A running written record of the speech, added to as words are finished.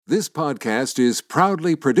This podcast is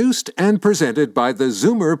proudly produced and presented by the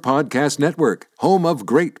Zoomer Podcast Network, home of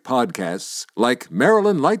great podcasts like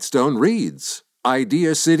Marilyn Lightstone Reads,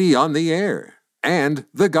 Idea City on the Air, and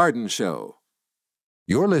The Garden Show.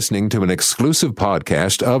 You're listening to an exclusive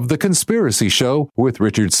podcast of The Conspiracy Show with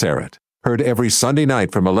Richard Serrett. Heard every Sunday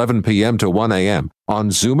night from 11 p.m. to 1 a.m. on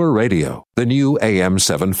Zoomer Radio, the new AM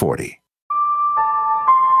 740.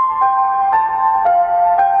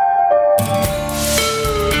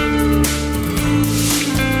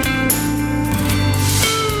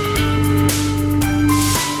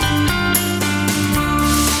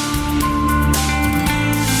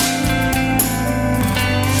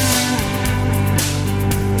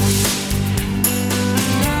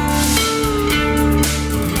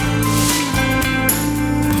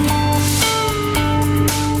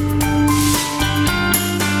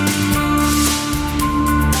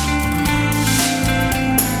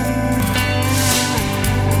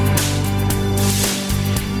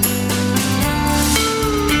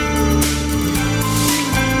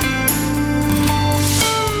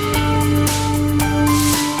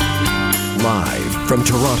 From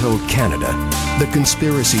Toronto, Canada, The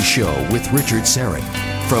Conspiracy Show with Richard Serrett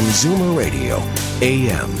from Zoomer Radio,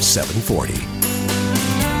 AM 740.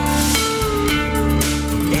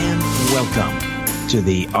 And welcome to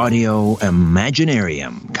the Audio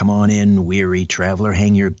Imaginarium. Come on in, weary traveler,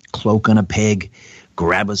 hang your cloak on a peg,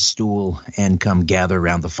 grab a stool, and come gather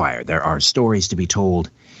around the fire. There are stories to be told,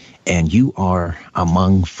 and you are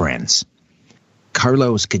among friends.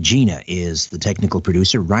 Carlos Cagina is the technical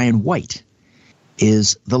producer. Ryan White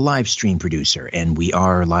is the live stream producer, and we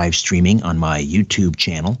are live streaming on my YouTube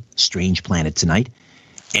channel, Strange Planet Tonight.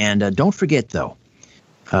 And don't forget, though,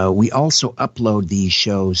 we also upload these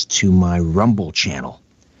shows to my Rumble channel,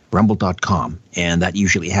 rumble.com, and that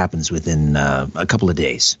usually happens within a couple of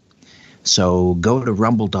days. So go to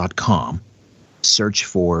rumble.com, search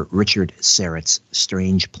for Richard Serrett's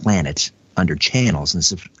Strange Planet under channels, and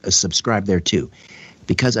subscribe there too.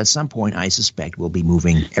 Because at some point, I suspect we'll be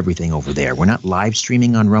moving everything over there. We're not live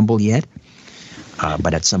streaming on Rumble yet,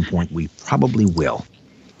 but at some point we probably will.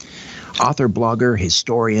 Author, blogger,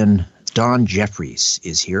 historian Don Jeffries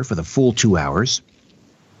is here for the full 2 hours.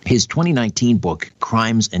 His 2019 book,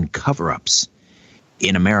 Crimes and Coverups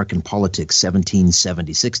in American Politics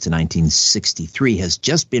 1776 to 1963, has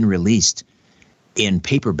just been released in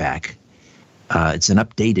paperback. It's an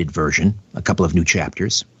updated version, a couple of new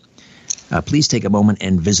chapters. Please take a moment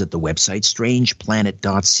and visit the website,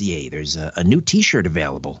 strangeplanet.ca. There's a new T-shirt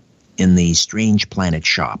available in the Strange Planet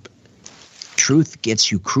shop. Truth Gets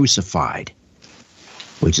You Crucified,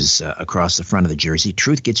 which is across the front of the jersey.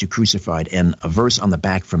 Truth Gets You Crucified, and a verse on the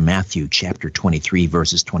back from Matthew chapter 23,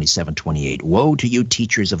 verses 27-28. Woe to you,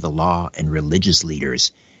 teachers of the law and religious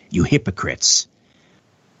leaders, you hypocrites!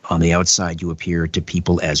 On the outside you appear to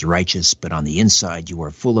people as righteous, but on the inside you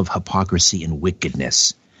are full of hypocrisy and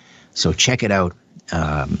wickedness. So check it out.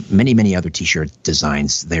 Many other T-shirt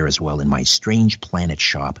designs there as well in my Strange Planet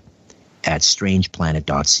shop at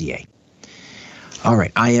strangeplanet.ca. All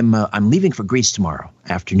right, I'm leaving for Greece tomorrow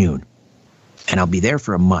afternoon, and I'll be there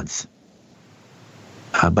for a month.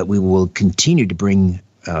 But we will continue to bring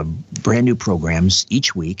brand new programs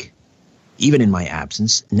each week, even in my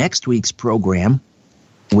absence. Next week's program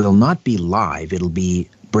will not be live. It'll be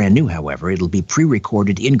brand new, however. It'll be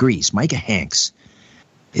pre-recorded in Greece. Micah Hanks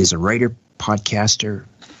is a writer, podcaster,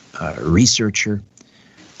 researcher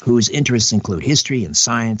whose interests include history and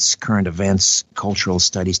science, current events, cultural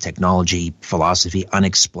studies, technology, philosophy,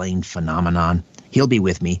 unexplained phenomenon. He'll be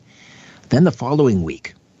with me. Then the following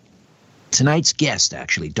week, tonight's guest,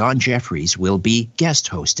 actually, Don Jeffries, will be guest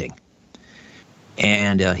hosting.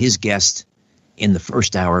 And his guest in the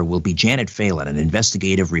first hour will be Janet Phelan, an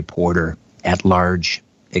investigative reporter at large,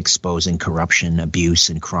 exposing corruption, abuse,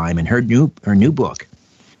 and crime. And her new book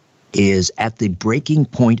is At the Breaking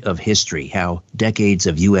Point of History, How Decades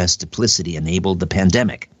of U.S. Duplicity Enabled the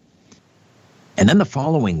Pandemic. And then the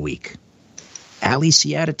following week, Ali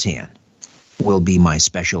Siadatan will be my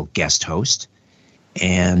special guest host.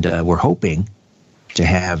 And we're hoping to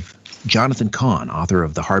have Jonathan Kahn, author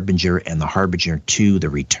of The Harbinger and The Harbinger 2, The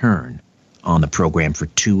Return, on the program for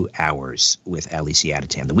 2 hours with Ali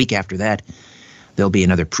Siadatan. The week after that, there'll be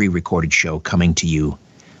another pre-recorded show coming to you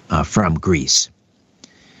from Greece.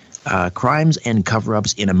 Crimes and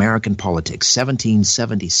Cover-Ups in American Politics,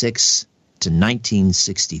 1776 to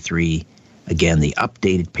 1963. Again, the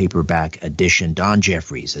updated paperback edition. Don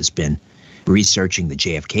Jeffries has been researching the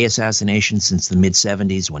JFK assassination since the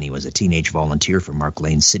mid-'70s when he was a teenage volunteer for Mark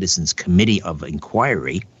Lane's Citizens Committee of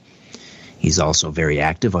Inquiry. He's also very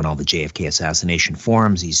active on all the JFK assassination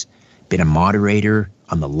forums. He's been a moderator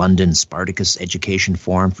on the London Spartacus Education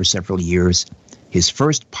Forum for several years. His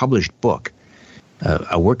first published book,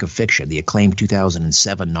 a work of fiction, the acclaimed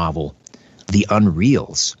 2007 novel, The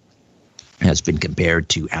Unreals, has been compared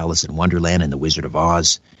to Alice in Wonderland and The Wizard of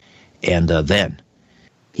Oz. And then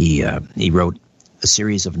he wrote a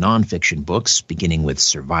series of nonfiction books, beginning with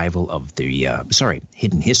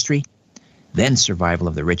Hidden History, then Survival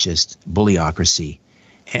of the Richest, Bullyocracy,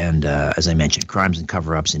 and, as I mentioned, Crimes and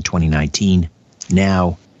Cover-Ups in 2019,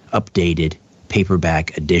 now updated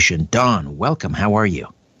paperback edition. Don, welcome. How are you?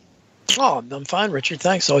 Oh, I'm fine, Richard.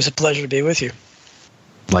 Thanks. Always a pleasure to be with you.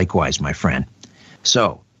 Likewise, my friend.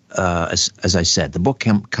 So, as I said, the book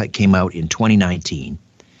came out in 2019,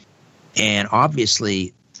 and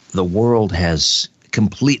obviously the world has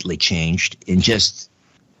completely changed in just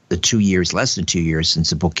the 2 years, less than 2 years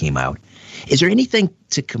since the book came out. Is there anything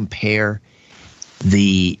to compare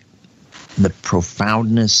the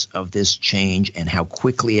profoundness of this change and how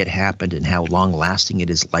quickly it happened and how long-lasting it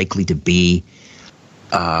is likely to be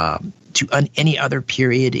to any other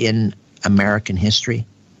period in American history?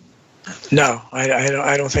 No,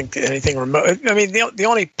 I don't think anything remote. I mean, the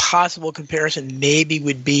only possible comparison maybe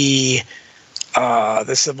would be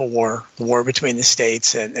the Civil War, the war between the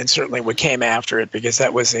states, and certainly what came after it, because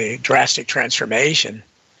that was a drastic transformation.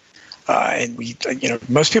 And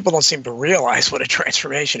most people don't seem to realize what a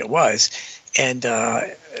transformation it was. And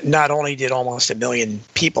not only did almost 1 million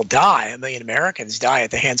people die, 1 million Americans die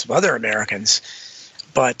at the hands of other Americans,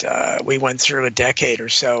 but we went through a decade or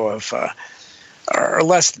so of, or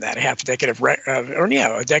less than that,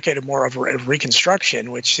 a decade or more of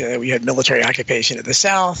Reconstruction, which we had military occupation of the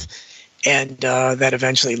South, and that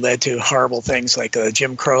eventually led to horrible things like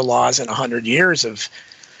Jim Crow laws and 100 years of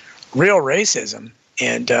real racism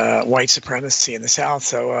and white supremacy in the South.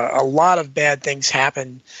 So a lot of bad things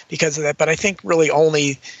happened because of that. But I think really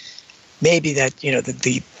only maybe that,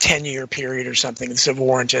 the 10-year period or something, the Civil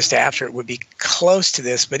War and just after it would be close to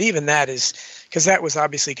this. But even that is, because that was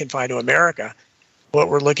obviously confined to America. What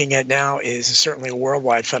we're looking at now is certainly a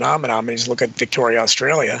worldwide phenomenon. I mean, just look at Victoria,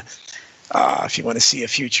 Australia. If you want to see a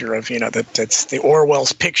future of, that's the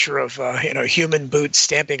Orwell's picture of, human boots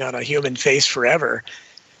stamping on a human face forever.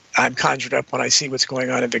 I'm conjured up when I see what's going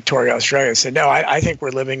on in Victoria, Australia. So no, I think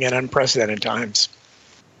we're living in unprecedented times.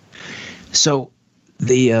 So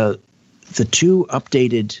the two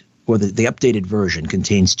updated, or the updated version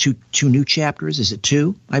contains two new chapters. Is it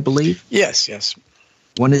two, I believe? Yes.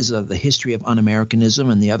 One is the history of un-Americanism,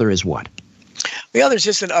 and the other is what? The other is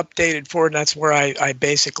just an updated forward, and that's where I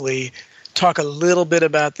basically talk a little bit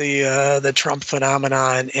about the Trump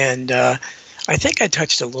phenomenon, and I think I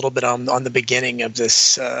touched a little bit on the beginning of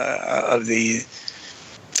this of the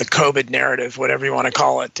COVID narrative, whatever you want to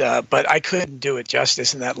call it, but I couldn't do it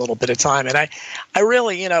justice in that little bit of time, and I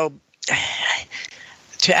really,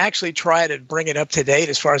 to actually try to bring it up to date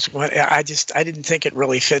as far as what I didn't think it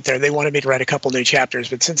really fit there. They wanted me to write a couple new chapters,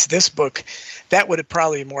 but since this book, that would have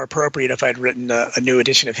probably been more appropriate if I'd written a new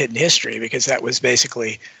edition of Hidden History, because that was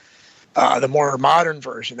basically the more modern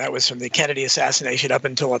version. That was from the Kennedy assassination up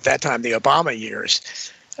until at that time the Obama years.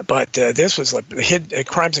 But this was like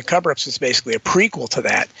Crimes and Coverups was basically a prequel to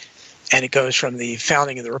that, and it goes from the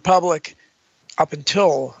founding of the Republic up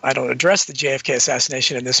until, I don't address the JFK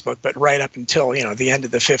assassination in this book, but right up until, the end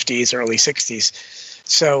of the 50s, early 60s.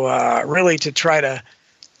 So really to try to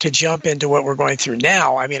jump into what we're going through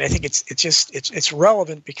now, I mean, I think it's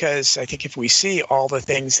relevant because I think if we see all the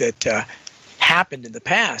things that happened in the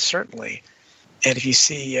past, certainly, and if you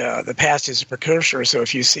see the past as a precursor, so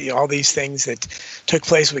if you see all these things that took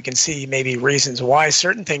place, we can see maybe reasons why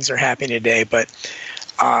certain things are happening today, but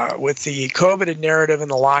with the COVID narrative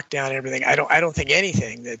and the lockdown and everything, I don't think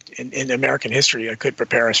anything that in American history could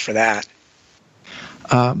prepare us for that.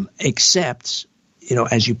 Except,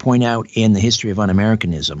 as you point out in the history of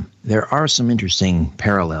un-Americanism, there are some interesting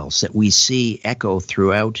parallels that we see echo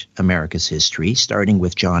throughout America's history, starting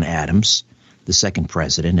with John Adams, the second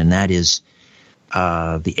president, and that is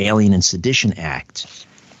the Alien and Sedition Act,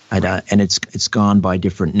 and it's gone by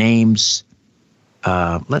different names.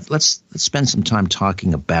 Let's spend some time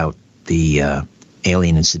talking about the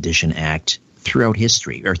Alien and Sedition Act throughout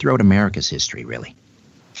history, or throughout America's history, really.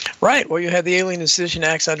 Right. Well, you had the Alien and Sedition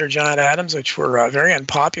Acts under John Adams, which were very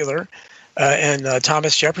unpopular, and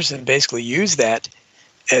Thomas Jefferson basically used that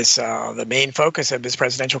as the main focus of his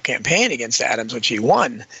presidential campaign against Adams, which he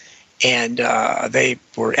won. And they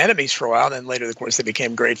were enemies for a while. Then later, of course, they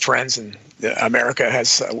became great friends. And America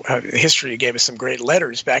has history gave us some great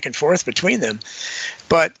letters back and forth between them.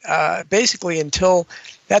 But basically, until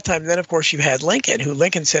that time, then, of course, you had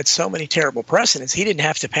Lincoln set so many terrible precedents. He didn't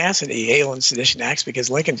have to pass any Alien Sedition Acts because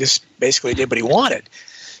Lincoln just basically did what he wanted.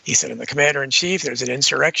 He said, I'm the commander-in-chief, there's an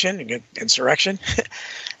insurrection.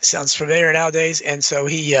 Sounds familiar nowadays. And so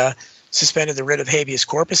he suspended the writ of habeas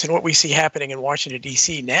corpus. And what we see happening in Washington,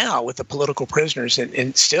 D.C. now with the political prisoners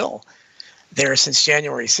and still there since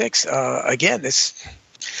January 6th, again,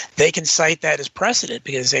 they can cite that as precedent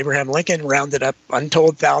because Abraham Lincoln rounded up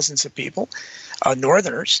untold thousands of people,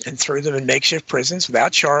 Northerners, and threw them in makeshift prisons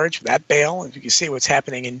without charge, without bail. And you can see what's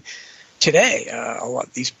happening today. A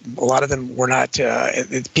lot of them were not,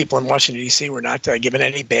 people in Washington, D.C. were not given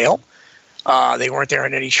any bail. They weren't there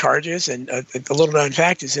on any charges. And the little known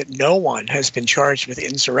fact is that no one has been charged with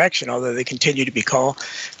insurrection, although they continue to be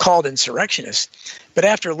called insurrectionists. But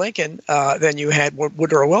after Lincoln, then you had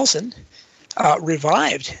Woodrow Wilson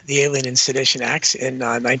revived the Alien and Sedition Acts in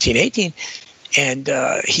 1918, and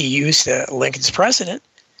he used Lincoln's precedent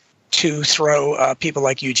to throw people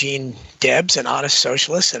like Eugene Debs and honest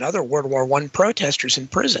socialists and other World War I protesters in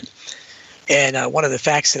prison. And one of the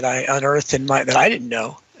facts that I unearthed that I didn't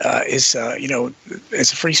know is,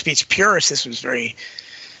 as a free speech purist, this was very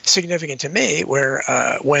significant to me, where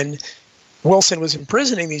when Wilson was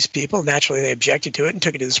imprisoning these people, naturally they objected to it and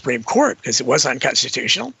took it to the Supreme Court because it was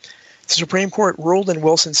unconstitutional. The Supreme Court ruled in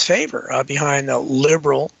Wilson's favor behind the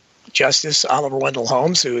liberal Justice Oliver Wendell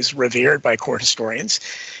Holmes, who is revered by court historians.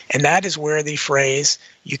 And that is where the phrase,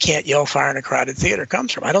 you can't yell fire in a crowded theater,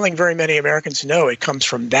 comes from. I don't think very many Americans know it comes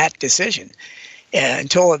from that decision. And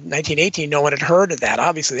until 1918, no one had heard of that.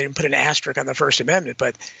 Obviously, they didn't put an asterisk on the First Amendment,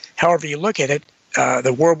 but however you look at it,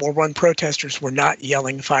 the World War I protesters were not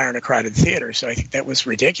yelling fire in a crowded theater. So I think that was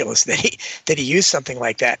ridiculous that he used something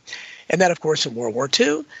like that. And then, of course, in World War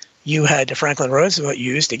II, you had Franklin Roosevelt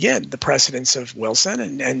used, again, the precedents of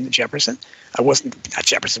Wilson and Jefferson.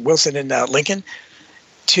 Wilson and Lincoln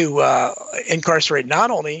to incarcerate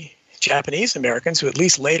not only Japanese Americans, who at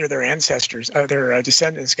least later their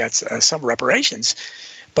descendants got some reparations,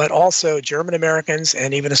 but also German Americans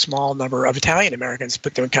and even a small number of Italian Americans,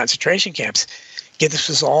 put them in concentration camps. Again, this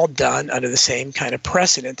was all done under the same kind of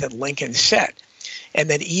precedent that Lincoln set. And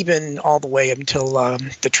then even all the way up until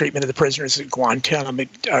the treatment of the prisoners at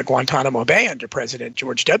Guantanamo Bay under President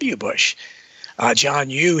George W. Bush, John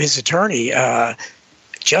Yoo, his attorney,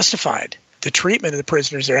 justified the treatment of the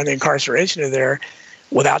prisoners there and the incarceration of there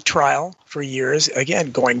without trial for years,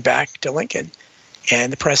 again, going back to Lincoln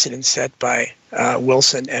and the precedent set by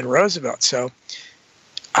Wilson and Roosevelt. So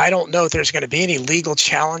I don't know if there's going to be any legal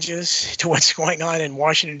challenges to what's going on in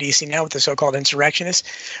Washington, D.C. now with the so-called insurrectionists.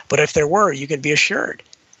 But if there were, you can be assured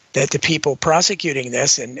that the people prosecuting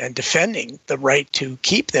this and defending the right to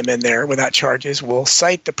keep them in there without charges will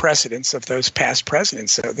cite the precedents of those past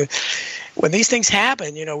presidents. So when these things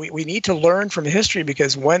happen, we need to learn from history,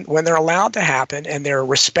 because when they're allowed to happen and they're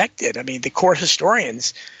respected, I mean, the court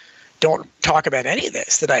historians don't talk about any of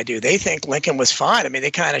this that I do. They think Lincoln was fine. I mean, they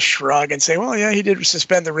kind of shrug and say, well, yeah, he did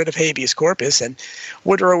suspend the writ of habeas corpus. And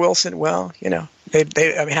Woodrow Wilson, well, I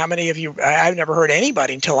mean, how many of you, I've never heard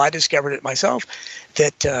anybody until I discovered it myself,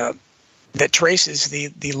 that traces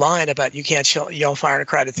the line about you can't yell fire in a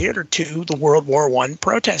crowded theater to the World War I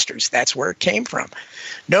protesters. That's where it came from.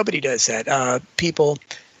 Nobody does that. People,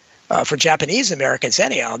 for Japanese Americans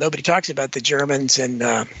anyhow, nobody talks about the Germans and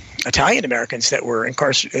Italian Americans that were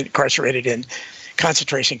incarcerated in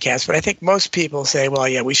concentration camps. But I think most people say, well,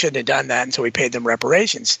 yeah, we shouldn't have done that until we paid them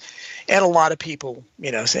reparations. And a lot of people,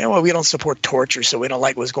 say, well, we don't support torture, so we don't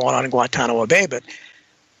like what's going on in Guantanamo Bay. But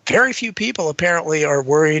very few people apparently are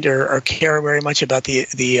worried or care very much about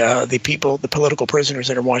the people, the political prisoners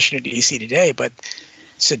that are in Washington, D.C. today. But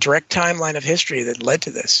it's a direct timeline of history that led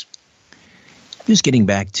to this. Just getting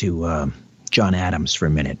back to John Adams for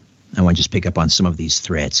a minute, I want to just pick up on some of these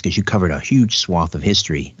threads, because you covered a huge swath of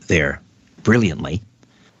history there brilliantly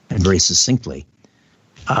and very succinctly.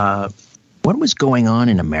 What was going on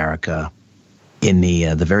in America in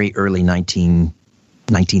the very early 19th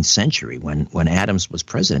century when Adams was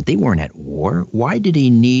president? They weren't at war. Why did he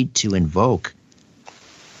need to invoke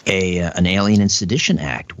an Alien and Sedition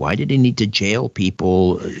Act? Why did he need to jail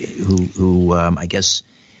people who I guess,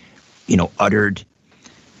 uttered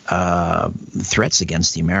threats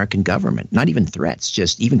against the American government? Not even threats,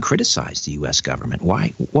 just even criticized the U.S. government. Why?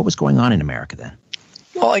 What was going on in America then?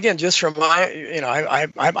 Well, again, just from my,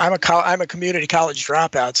 I'm a community college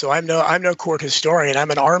dropout, so I'm no court historian.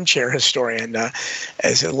 I'm an armchair historian,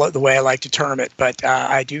 as the way I like to term it. But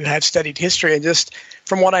I do have studied history, and just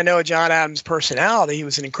from what I know of John Adams' personality, he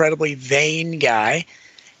was an incredibly vain guy,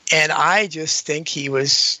 and I just think he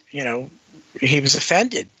was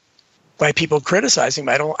offended by people criticizing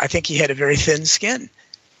him. I think he had a very thin skin.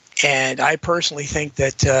 And I personally think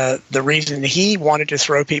that the reason he wanted to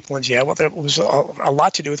throw people in jail, well, there was a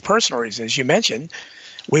lot to do with personal reasons. As you mentioned,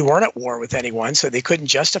 we weren't at war with anyone, so they couldn't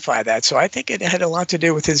justify that. So I think it had a lot to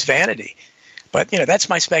do with his vanity. But that's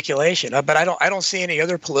my speculation. But I don't see any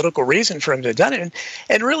other political reason for him to have done it.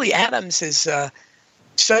 And really, Adams is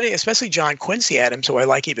studying, especially John Quincy Adams, who I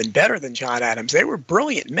like even better than John Adams. They were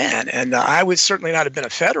brilliant men, and I would certainly not have been a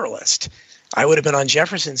Federalist. I would have been on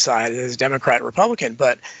Jefferson's side as a Democrat Republican.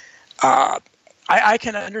 But I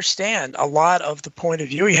can understand a lot of the point of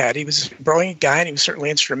view he had. He was a brilliant guy, and he was certainly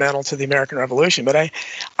instrumental to the American Revolution. But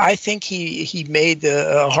I think he made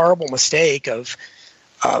the horrible mistake of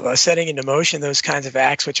setting into motion those kinds of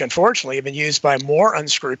acts, which unfortunately have been used by more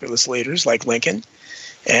unscrupulous leaders like Lincoln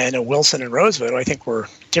and Wilson and Roosevelt, who I think were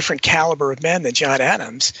different caliber of men than John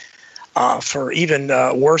Adams, for even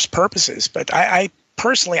worse purposes. But I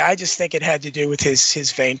personally just think it had to do with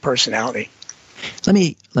his vain personality. Let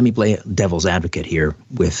me play devil's advocate here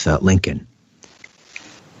with Lincoln.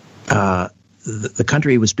 The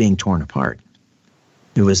country was being torn apart.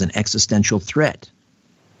 There was an existential threat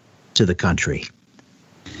to the country.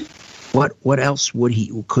 What else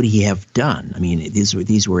could he have done? I mean,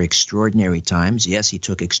 these were extraordinary times. Yes, he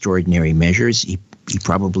took extraordinary measures. He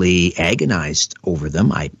probably agonized over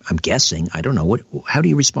them. I'm guessing. I don't know. How do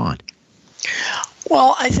you respond?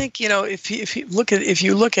 Well, I think if you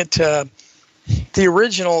look at the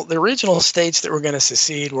original states that were going to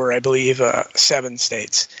secede were, I believe, 7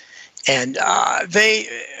 states. And they,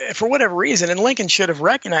 for whatever reason, and Lincoln should have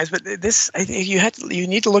recognized, but this, I think you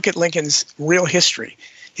need to look at Lincoln's real history,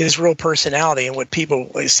 his real personality, and what people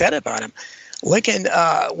said about him. Lincoln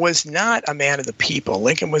was not a man of the people.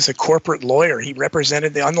 Lincoln was a corporate lawyer. He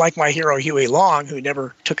represented, unlike my hero Huey Long, who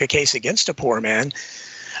never took a case against a poor man,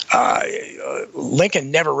 Lincoln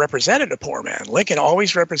never represented a poor man. Lincoln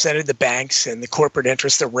always represented the banks and the corporate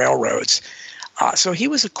interests, the railroads. So he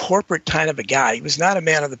was a corporate kind of a guy. He was not a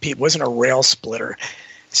man of the people. Wasn't a rail splitter.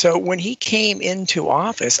 So when he came into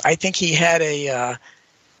office, I think he had a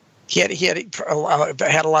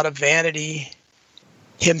lot of vanity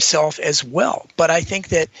himself as well. But I think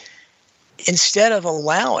that instead of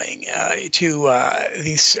allowing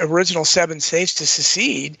these original 7 states to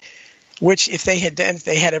secede, which if they had done,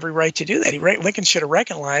 they had every right to do that. Lincoln should have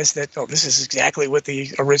recognized that, this is exactly what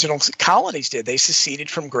the original colonies did. They seceded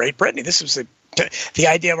from Great Britain. This was the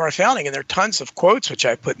idea of our founding, and there are tons of quotes which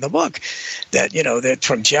I put in the book that that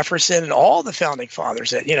from Jefferson and all the founding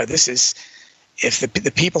fathers that this is, if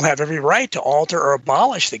the people have every right to alter or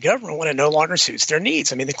abolish the government when it no longer suits their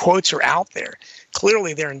needs. I mean, the quotes are out there.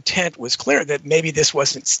 Clearly, their intent was clear that maybe this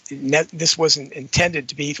wasn't intended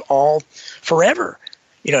to be all forever.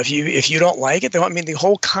 If you don't like it, the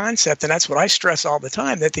whole concept, and that's what I stress all the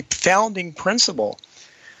time, that the founding principle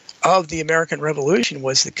of the American Revolution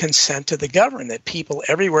was the consent to the governed, that people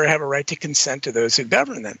everywhere have a right to consent to those who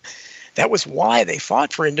govern them. That was why they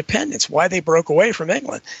fought for independence, why they broke away from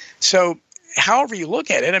England. So however you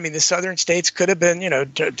look at it, the southern states could have been,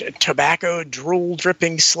 tobacco,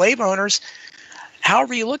 drool-dripping slave owners.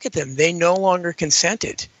 However you look at them, they no longer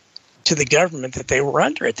consented to the government that they were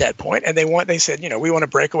under at that point, and they said, we want to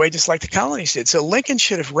break away just like the colonies did. So Lincoln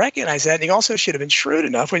should have recognized that, and he also should have been shrewd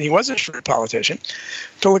enough, when he was a shrewd politician,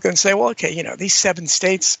 to look and say, well, okay, these 7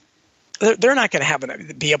 states, they're not going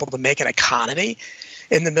to be able to make an economy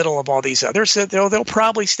in the middle of all these others. So they'll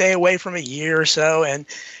probably stay away from a year or so, and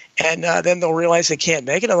then they'll realize they can't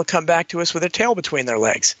make it, and they'll come back to us with their tail between their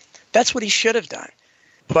legs. That's what he should have done.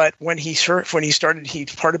 But when he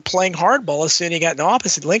started playing hardball as soon as he got in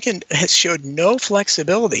office, Lincoln has showed no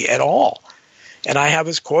flexibility at all. And I have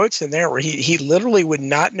his quotes in there where he literally would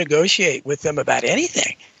not negotiate with them about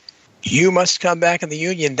anything. You must come back in the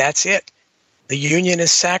Union. That's it. The Union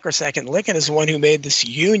is sacrosanct. And Lincoln is the one who made this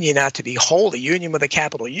Union out to be whole, the Union with a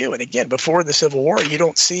capital U. And again, before the Civil War, you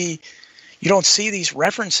don't see these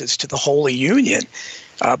references to the Holy Union.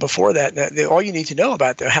 Before that, all you need to know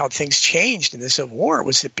about how things changed in the Civil War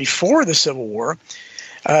was that before the Civil War,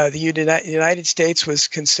 the United States was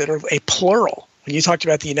considered a plural. When you talked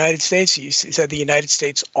about the United States, you said the United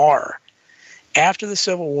States are. After the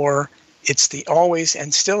Civil War, it's always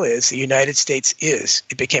and still is, the United States is.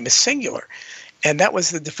 It became a singular. And that was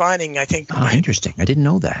the defining, I think. Oh, interesting. I didn't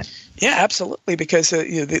know that. Yeah, absolutely. Because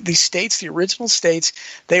the states, the original states,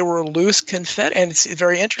 they were a loose and it's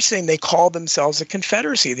very interesting. They called themselves a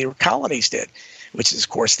confederacy. The colonies did, which is, of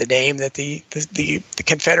course, the name that the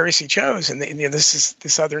Confederacy chose, and this is the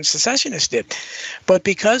Southern secessionists did. But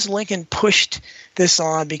because Lincoln pushed this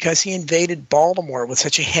on, because he invaded Baltimore with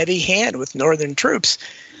such a heavy hand with Northern troops,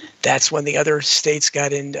 That's when the other states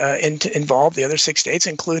got involved, the other 6 states,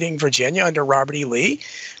 including Virginia under Robert E. Lee,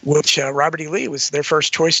 which Robert E. Lee was their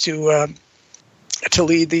first choice to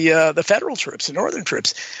lead the federal troops, the northern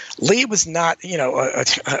troops. Lee was not,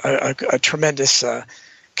 a tremendous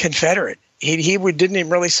Confederate. He didn't even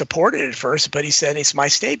really support it at first, but he said it's my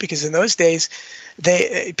state, because in those days,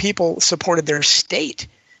 people supported their state.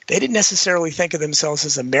 They didn't necessarily think of themselves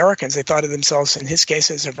as Americans. They thought of themselves, in his case,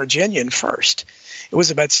 as a Virginian first. It was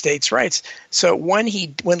about states' rights. So when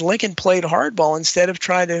Lincoln played hardball, instead of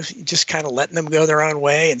trying to just kind of letting them go their own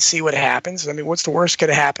way and see what happens, I mean, what's the worst could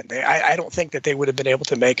have happened? I don't think that they would have been able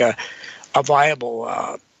to make a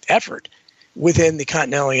viable effort within the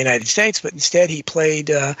continental United States, but instead he played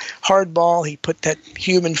hardball. He put that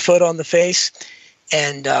human foot on the face,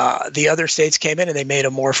 and the other states came in and they made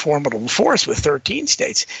a more formidable force with 13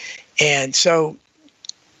 states. And so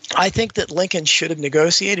I think that Lincoln should have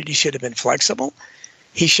negotiated. He should have been flexible.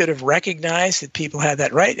 He should have recognized that people had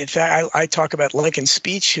that right. In fact, I talk about Lincoln's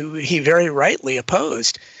speech, who he very rightly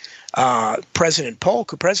opposed President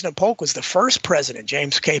Polk. President Polk was the first president,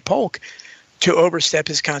 James K. Polk, to overstep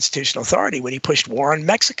his constitutional authority when he pushed war on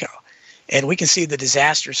Mexico. And we can see the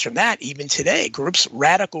disasters from that even today.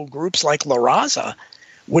 Radical groups like La Raza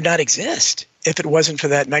would not exist if it wasn't for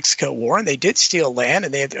that Mexico war. And they did steal land,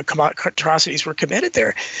 and atrocities were committed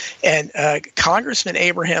there. And Congressman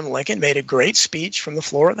Abraham Lincoln made a great speech from the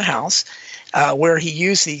floor of the House where he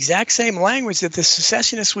used the exact same language that the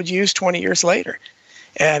secessionists would use 20 years later.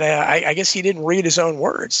 And I guess he didn't read his own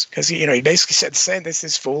words, because he basically said, "Saying this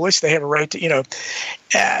is foolish. They have a right to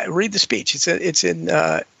read the speech. It's in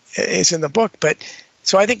the book." But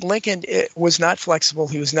so I think Lincoln was not flexible.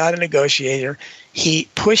 He was not a negotiator. He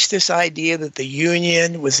pushed this idea that the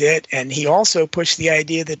Union was it, and he also pushed the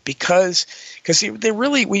idea that because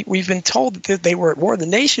we've been told that they were at war. The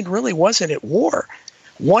nation really wasn't at war.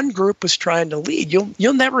 One group was trying to lead.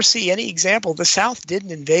 You'll never see any example. The South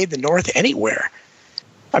didn't invade the North anywhere.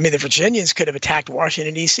 I mean, the Virginians could have attacked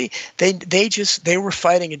Washington, D.C. They were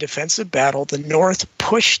fighting a defensive battle. The North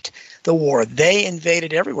pushed the war. They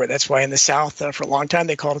invaded everywhere. That's why in the South, for a long time,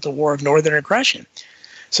 they called it the War of Northern Aggression.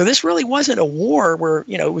 So this really wasn't a war where,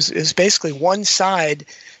 it was basically one side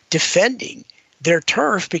defending their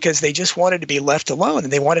turf because they just wanted to be left alone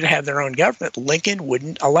and they wanted to have their own government. Lincoln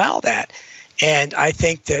wouldn't allow that. And I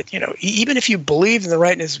think that, even if you believed in the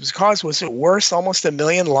rightness of his cause, was it worth almost 1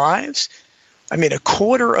 million lives? I mean, a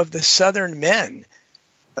quarter of the Southern men,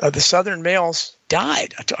 the Southern males,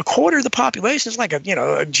 died. A quarter of the population is like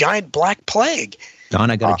a giant black plague. Don,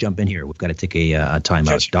 I got to jump in here. We've got to take a time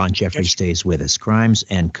out. Don Jeffrey stays with us. Crimes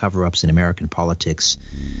and Cover-Ups in American Politics,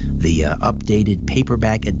 the updated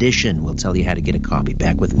paperback edition. We'll tell you how to get a copy.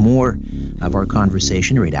 Back with more of our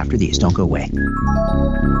conversation right after these. Don't go away.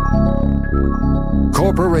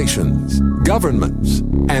 Corporations, governments,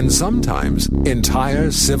 and sometimes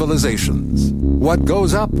entire civilizations. What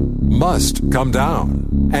goes up must come down.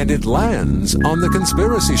 And it lands on The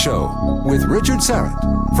Conspiracy Show with Richard Serrett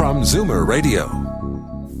from Zoomer Radio.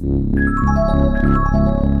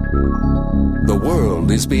 The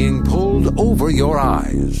world is being pulled over your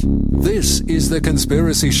eyes. This is The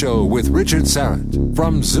Conspiracy Show with Richard Serrett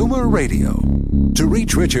from Zoomer Radio. To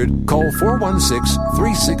reach Richard, call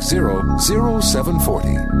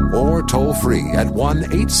 416-360-0740 or toll free at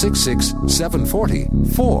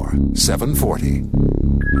 1-866-740-4740.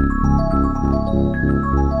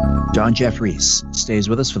 Don Jeffries stays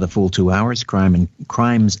with us for the full 2 hours.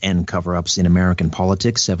 Crimes and Cover-Ups in American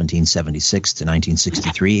Politics, 1776 to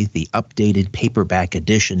 1963. The updated paperback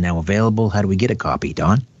edition now available. How do we get a copy,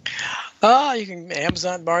 Don? You can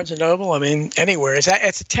Amazon, Barnes & Noble. I mean, anywhere.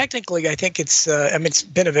 It's technically, I think it's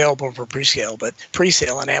been available for presale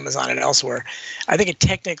on Amazon and elsewhere. I think it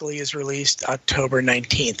technically is released October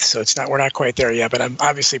 19th. So we're not quite there yet, but I'm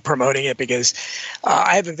obviously promoting it because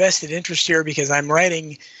I have a vested interest here because I'm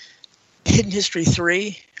writing Hidden History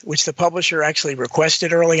 3, which the publisher actually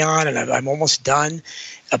requested early on, and I'm almost done.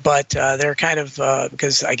 But they're kind of,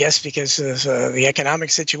 because of the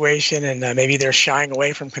economic situation, and maybe they're shying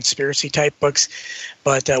away from conspiracy-type books.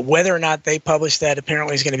 But whether or not they publish that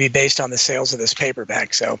apparently is going to be based on the sales of this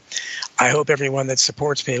paperback. So I hope everyone that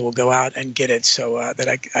supports me will go out and get it so that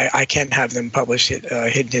I can have them publish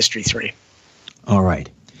Hidden History 3. All right.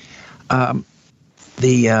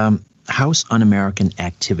 The House Un-American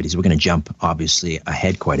Activities. We're going to jump, obviously,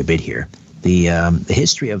 ahead quite a bit here. The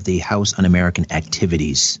history of the House Un-American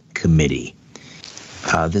Activities Committee.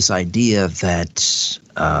 This idea that,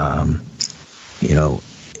 I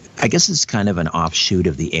guess it's kind of an offshoot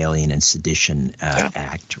of the Alien and Sedition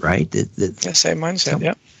Act, right? Same mindset,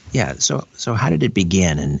 yeah. Yeah, so how did it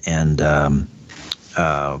begin? And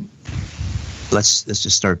let's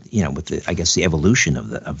just start, with the evolution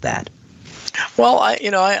of that. Well,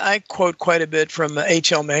 I quote quite a bit from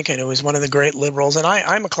H.L. Mencken, who was one of the great liberals, and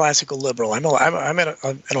I'm a classical liberal. I'm an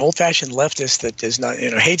old-fashioned leftist that does not,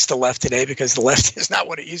 hates the left today because the left is not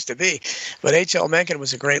what it used to be. But H.L. Mencken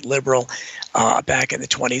was a great liberal back in the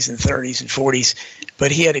 20s and 30s and 40s.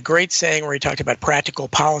 But he had a great saying where he talked about practical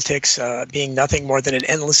politics being nothing more than an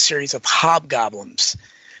endless series of hobgoblins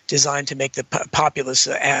designed to make the populace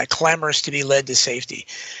clamorous to be led to safety.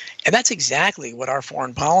 And that's exactly what our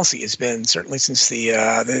foreign policy has been, certainly since the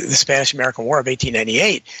Spanish-American War of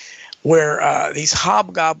 1898, where these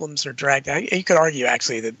hobgoblins are dragged. You could argue,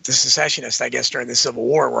 actually, that the secessionists, I guess, during the Civil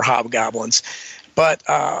War were hobgoblins. But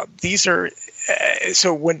these are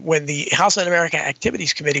so when the House Un-American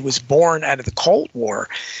Activities Committee was born out of the Cold War,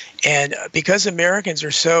 and because Americans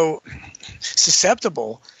are so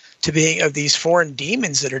susceptible to being of these foreign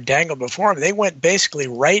demons that are dangled before them, they went basically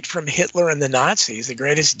right from Hitler and the Nazis, the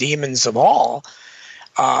greatest demons of all,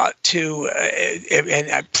 to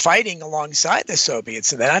fighting alongside the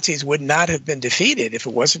Soviets. And the Nazis would not have been defeated if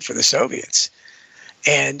it wasn't for the Soviets.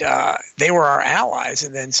 And they were our allies.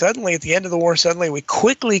 And then suddenly, at the end of the war, we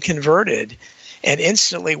quickly converted and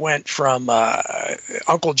instantly went from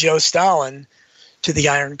Uncle Joe Stalin to the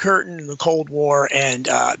Iron Curtain and the Cold War. And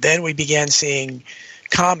then we began seeing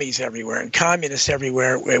commies everywhere and communists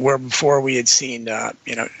everywhere, where before we had seen,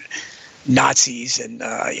 Nazis and,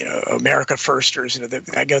 America Firsters.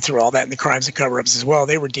 I go through all that in the Crimes and Coverups as well.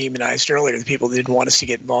 They were demonized earlier, the people that didn't want us to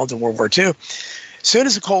get involved in World War II. As soon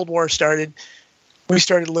as the Cold War started, we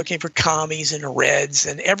started looking for commies and Reds,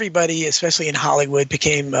 and everybody, especially in Hollywood,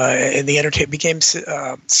 became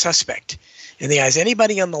suspect in the eyes.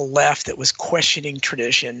 Anybody on the left that was questioning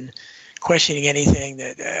tradition, questioning anything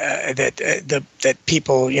that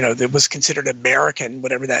people, that was considered American,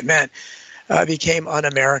 whatever that meant, became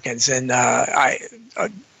un-Americans. And I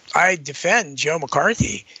defend Joe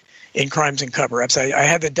McCarthy in Crimes and Cover-Ups. I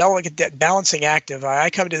had the delicate balancing act of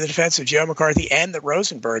I come to the defense of Joe McCarthy and the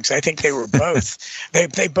Rosenbergs. I think they were both.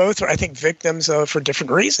 they both were, I think, victims for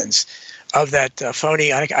different reasons of that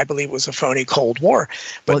phony. I believe it was a phony Cold War.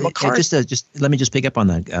 But McCarthy, just let me just pick up on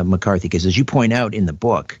the McCarthy, because as you point out in the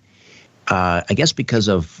book, I guess because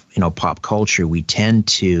of pop culture, we tend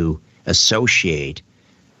to associate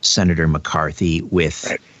Senator McCarthy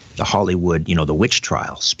with the Hollywood, the witch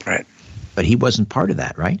trials. Right. But he wasn't part of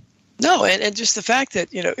that, right? No, and just the fact that,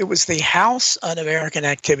 it was the House Un-American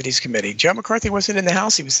Activities Committee. Joe McCarthy wasn't in the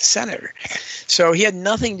House, he was the senator. So he had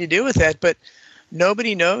nothing to do with that, but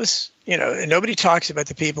nobody knows, nobody talks about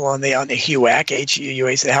the people on the HUAC,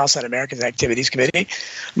 HUAC, the House Un-American Activities Committee.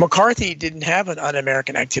 McCarthy didn't have an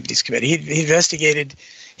Un-American Activities Committee.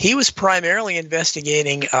 He was primarily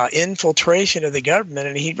investigating infiltration of the government,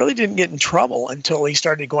 and he really didn't get in trouble until he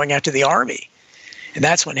started going after the Army. And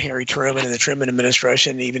that's when Harry Truman and the Truman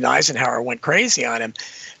administration, and even Eisenhower, went crazy on him.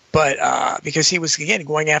 But because he was, again,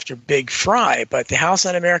 going after Big Fry. But the House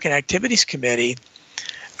Un-American Activities Committee,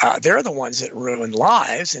 they're the ones that ruined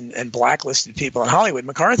lives and blacklisted people in Hollywood.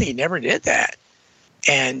 McCarthy never did that.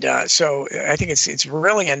 And so I think it's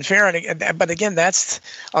really unfair. But again,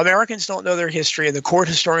 Americans don't know their history, and the court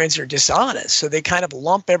historians are dishonest. So they kind of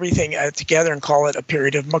lump everything together and call it a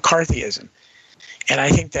period of McCarthyism. And I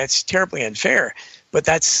think that's terribly unfair. But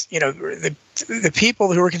that's, the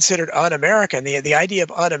people who are considered un-American, the idea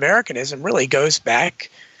of un-Americanism really goes back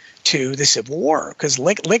to the Civil War, because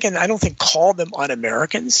Lincoln, I don't think, called them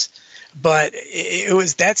un-Americans, but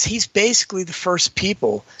he's basically the first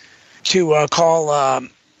people to call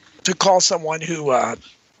someone who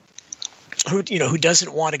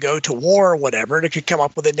doesn't want to go to war or whatever, to could come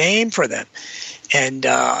up with a name for them. And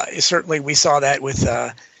certainly we saw that with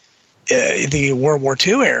the World War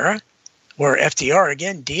II era, where FDR,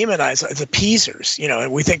 again, demonized the appeasers.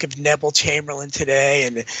 And we think of Neville Chamberlain today,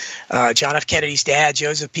 and John F. Kennedy's dad,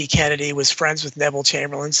 Joseph P. Kennedy, was friends with Neville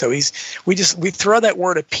Chamberlain. So we throw that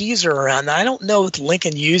word appeaser around. Now, I don't know if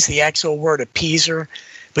Lincoln used the actual word appeaser,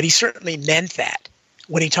 but he certainly meant that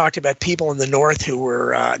when he talked about people in the North who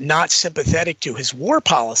were not sympathetic to his war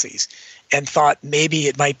policies and thought maybe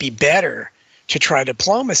it might be better to try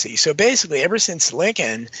diplomacy. So basically, ever since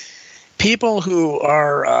Lincoln, people who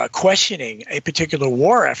are questioning a particular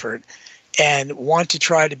war effort and want to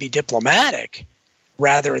try to be diplomatic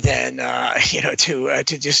rather than to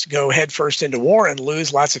just go headfirst into war and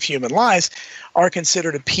lose lots of human lives are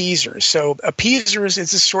considered appeasers. So appeasers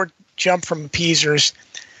is a short jump from appeasers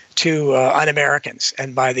to un-Americans,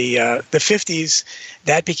 and by the 50s,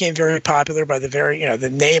 that became very popular by the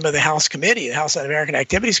name of the House Committee, the House Un-American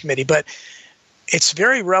Activities Committee. But it's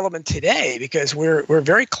very relevant today because we're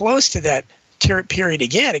very close to that period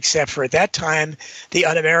again, except for at that time, the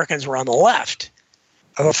un-Americans were on the left,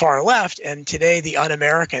 on the far left, and today the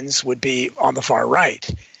un-Americans would be on the far right.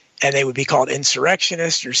 And they would be called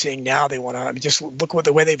insurrectionists. You're seeing now they want to, I mean, just look at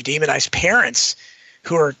the way they've demonized parents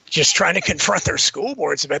who are just trying to confront their school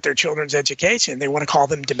boards about their children's education. They want to call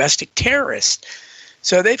them domestic terrorists.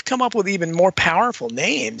 So they've come up with even more powerful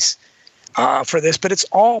names for this, but it's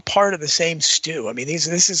all part of the same stew. I mean,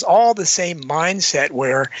 this is all the same mindset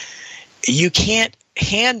where you can't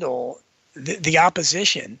handle the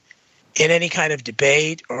opposition in any kind of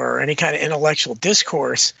debate or any kind of intellectual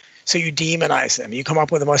discourse. So you demonize them. You come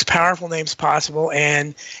up with the most powerful names possible.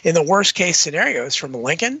 And in the worst case scenarios, from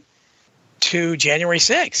Lincoln to January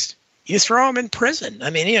 6th, you throw them in prison.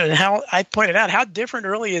 I mean, and how I pointed out, how different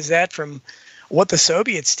really is that from what the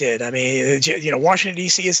Soviets did? I mean, Washington,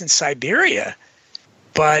 D.C. isn't Siberia,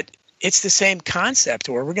 but it's the same concept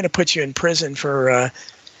where we're going to put you in prison for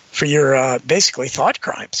your basically thought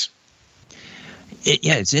crimes.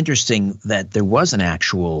 It's interesting that there was an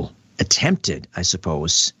actual attempted, I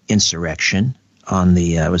suppose, insurrection on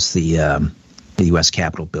the U.S.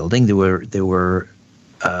 Capitol building. There was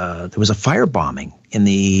a firebombing in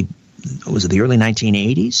the early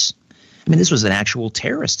 1980s. I mean, this was an actual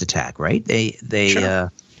terrorist attack, right?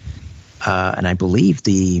 Sure. And I believe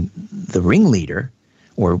the ringleader,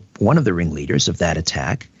 or one of the ringleaders of that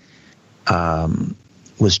attack,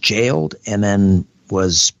 was jailed and then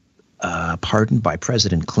was pardoned by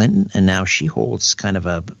President Clinton, and now she holds kind of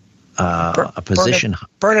a position.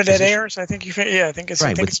 Bernadette Ayers, I think I think it's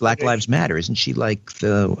right with Black Lives Matter, isn't she? Like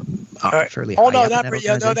the fairly. Oh no,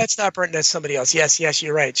 no, that's not Bernadette. That's somebody else. Yes,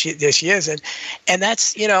 you're right. She is, and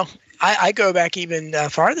that's I go back even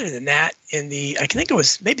farther than that. I think it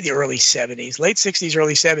was maybe the early 70s, late 60s,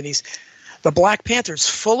 early 70s. The Black Panthers,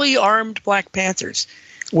 fully armed Black Panthers,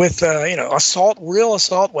 with real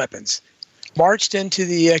assault weapons, marched into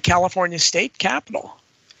the California state capitol,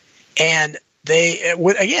 and they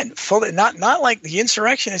again fully not like the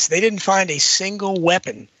insurrectionists. They didn't find a single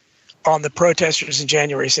weapon on the protesters in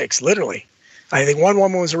January 6th. Literally, I think one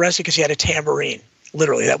woman was arrested because she had a tambourine.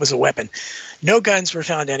 Literally, that was a weapon. No guns were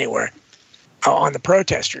found anywhere on the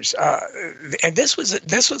protesters. And this was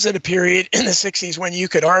at a period in the 60s when you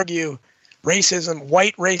could argue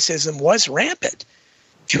white racism was rampant.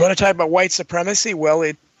 If you want to talk about white supremacy, well,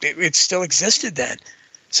 it still existed then.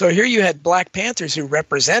 So here you had Black Panthers who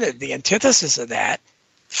represented the antithesis of that,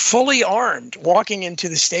 fully armed, walking into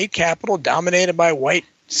the state capitol dominated by white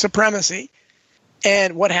supremacy.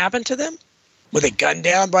 And what happened to them? Were they gunned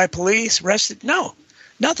down by police, arrested? No,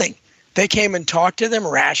 nothing. They came and talked to them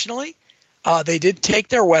rationally. They did take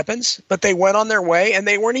their weapons, but they went on their way, and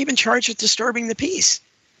they weren't even charged with disturbing the peace.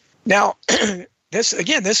 Now,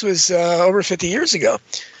 this was over 50 years ago.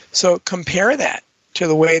 So compare that to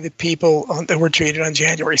the way that people that were treated on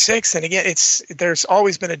January 6th. And again, there's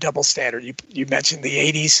always been a double standard. You mentioned the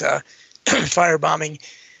 80s firebombing,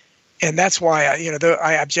 and that's why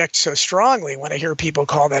I object so strongly when I hear people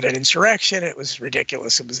call that an insurrection. It was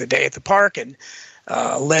ridiculous. It was a day at the park, and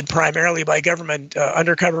led primarily by government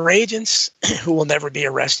undercover agents who will never be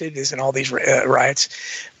arrested, as in all these riots.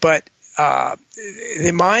 But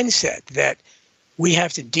the mindset that we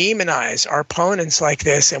have to demonize our opponents like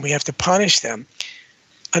this and we have to punish them,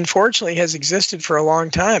 unfortunately, has existed for a long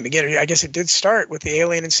time. Again, I guess it did start with the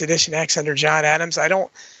Alien and Sedition Acts under John Adams. I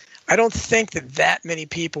don't think that many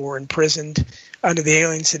people were imprisoned under the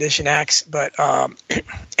Alien Sedition Acts, but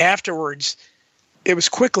afterwards, it was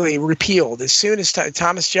quickly repealed. As soon as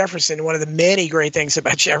Thomas Jefferson, one of the many great things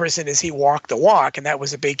about Jefferson is he walked the walk, and that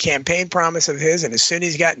was a big campaign promise of his. And as soon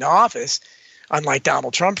as he got into office, unlike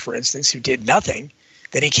Donald Trump, for instance, who did nothing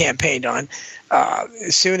that he campaigned on,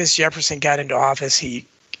 as soon as Jefferson got into office, he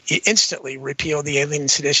instantly repealed the Alien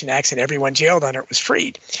and Sedition Acts, and everyone jailed under it was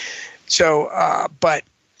freed. So, but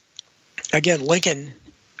again, Lincoln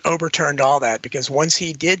overturned all that, because once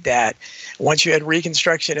he did that, once you had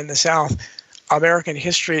Reconstruction in the South, American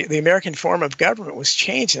history, the American form of government was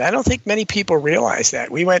changed. And I don't think many people realize that.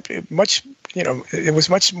 We went much, it was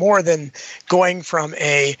much more than going from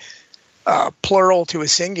a plural to a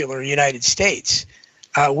singular United States.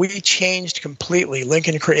 We changed completely.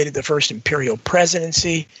 Lincoln created the first imperial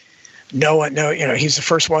presidency. He's the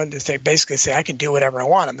first one to basically say, I can do whatever I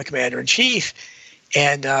want. I'm the commander in chief.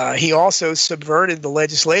 And he also subverted the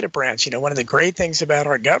legislative branch. One of the great things about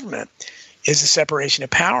our government is the separation of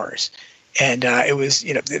powers. And it was,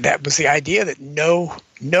 that was the idea that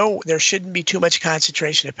there shouldn't be too much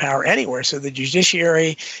concentration of power anywhere. So the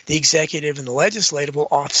judiciary, the executive, and the legislative will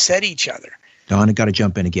offset each other. Don, I got to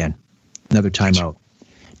jump in again. Another timeout.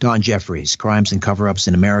 Don Jeffries, Crimes and Cover-Ups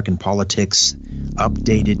in American Politics,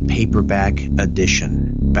 updated paperback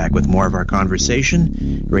edition. Back with more of our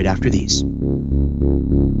conversation right after these.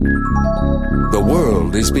 The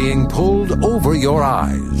world is being pulled over your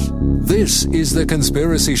eyes. This is The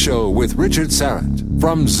Conspiracy Show with Richard Syrett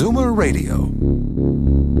from Zoomer Radio.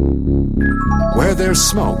 Where there's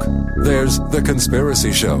smoke, there's The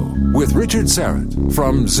Conspiracy Show with Richard Syrett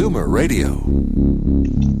from Zoomer Radio.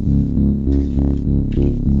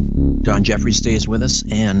 Don Jeffries stays with us,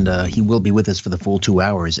 and he will be with us for the full 2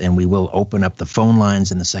 hours, and we will open up the phone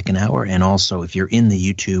lines in the second hour. And also, if you're in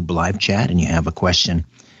the YouTube live chat and you have a question,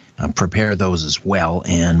 prepare those as well.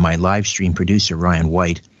 And my live stream producer, Ryan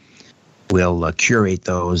White, will curate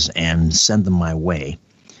those and send them my way.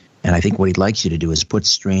 And I think what he'd like you to do is put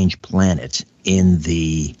Strange Planet in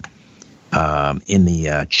the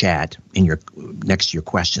chat in your next to your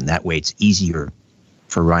question. That way, it's easier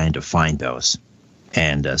for Ryan to find those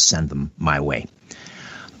and send them my way.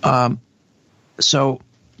 So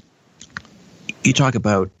you talk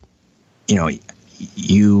about,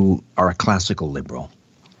 you are a classical liberal.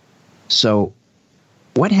 So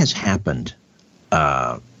what has happened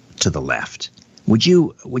to the left? Would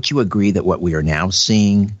you agree that what we are now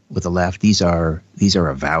seeing with the left, these are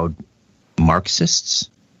avowed Marxists?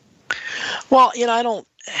 Well,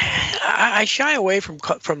 I shy away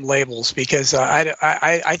from labels because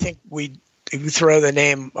I think we throw the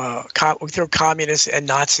name we throw communist and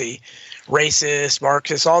Nazi, racist,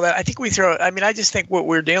 Marxist, all that. I think I just think what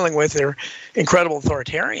we're dealing with are incredible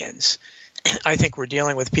authoritarians. I think we're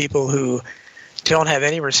dealing with people who don't have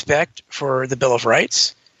any respect for the Bill of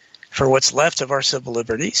Rights, for what's left of our civil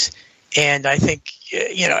liberties. And I think,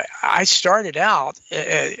 I started out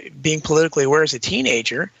being politically aware as a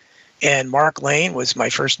teenager, and Mark Lane was my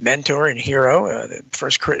first mentor and hero,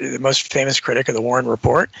 the most famous critic of the Warren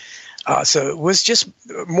Report. So it was just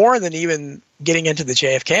more than even getting into the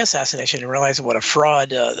JFK assassination and realizing what a fraud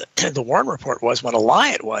the Warren Report was, what a lie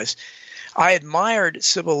it was. I admired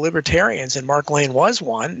civil libertarians, and Mark Lane was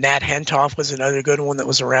one. Nat Hentoff was another good one that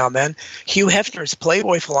was around then. Hugh Hefner's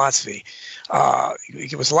Playboy philosophy.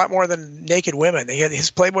 It was a lot more than naked women. His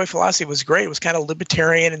Playboy philosophy was great. It was kind of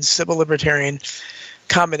libertarian and civil libertarian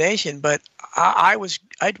combination, but I was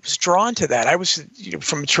drawn to that. I was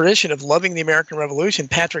from a tradition of loving the American Revolution.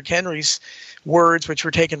 Patrick Henry's words, which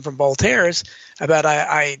were taken from Voltaire's, about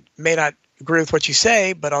I may not agree with what you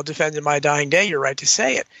say, but I'll defend in my dying day your right to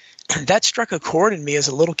say it. That struck a chord in me as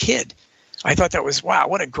a little kid. I thought that was, wow,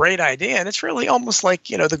 what a great idea. And it's really almost like,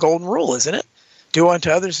 the golden rule, isn't it? Do unto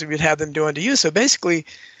others as you'd have them do unto you. So basically,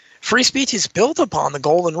 free speech is built upon the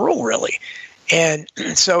golden rule, really. And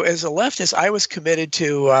so as a leftist, I was committed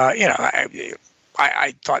to,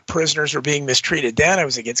 I thought prisoners were being mistreated then. I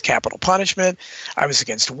was against capital punishment. I was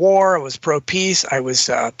against war. I was pro-peace. I was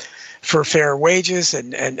for fair wages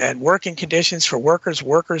and working conditions for workers'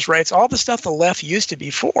 rights, all the stuff the left used to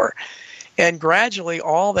be for. And gradually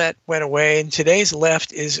all that went away, and today's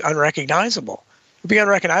left is unrecognizable. It would be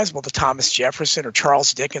unrecognizable to Thomas Jefferson or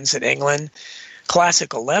Charles Dickens in England.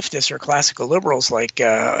 Classical leftists or classical liberals like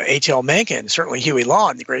H.L. Mencken, certainly Huey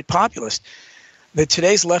Long, the great populist. That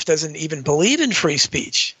today's left doesn't even believe in free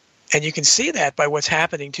speech. And you can see that by what's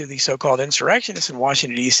happening to the so-called insurrectionists in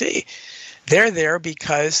Washington, D.C. They're there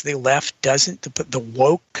because the left doesn't, the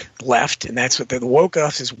woke left, and that's what the woke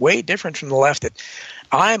left is way different from the left that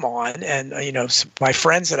I'm on. And, my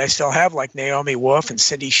friends that I still have, like Naomi Wolf and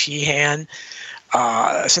Cindy Sheehan,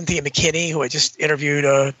 Cynthia McKinney, who I just interviewed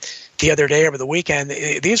the other day over the weekend.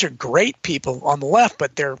 These are great people on the left,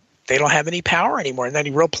 but they don't have any power anymore and any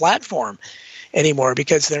real platform anymore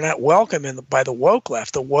because they're not welcome by the woke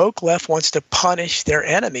left. The woke left wants to punish their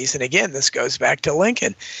enemies. And again, this goes back to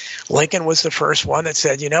Lincoln. Lincoln was the first one that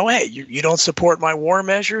said, hey, you don't support my war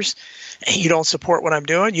measures. You don't support what I'm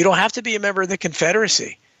doing. You don't have to be a member of the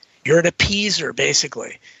Confederacy. You're an appeaser,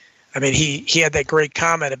 basically. I mean, he had that great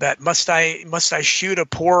comment about must I shoot a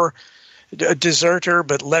poor deserter,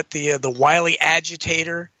 but let the wily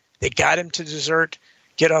agitator that got him to desert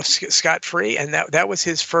get off scot-free? And that was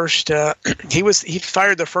his first. He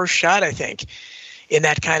fired the first shot, I think, in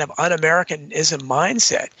that kind of un-Americanism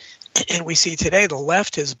mindset. And we see today the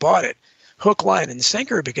left has bought it, hook, line, and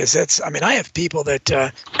sinker, because I have people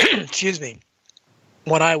that, excuse me,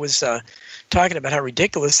 when I was talking about how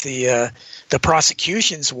ridiculous the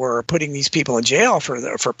prosecutions were putting these people in jail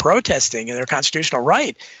for protesting and their constitutional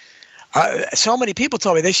right. So many people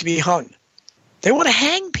told me they should be hung. They want to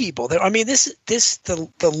hang people.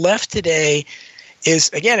 The left today is,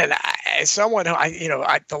 again, and as someone who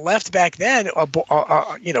the left back then,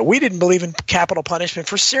 we didn't believe in capital punishment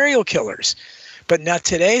for serial killers. But now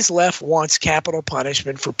today's left wants capital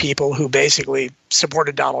punishment for people who basically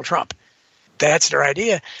supported Donald Trump. That's their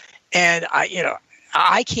idea. And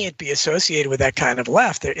I can't be associated with that kind of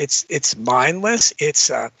left. It's mindless.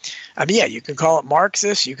 You can call it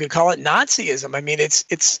Marxist. You could call it Nazism. I mean,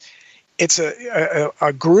 it's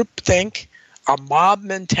a group think, a mob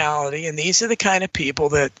mentality, and these are the kind of people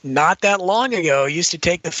that not that long ago used to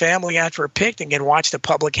take the family out for a picnic and watch the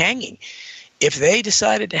public hanging. If they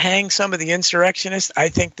decided to hang some of the insurrectionists, I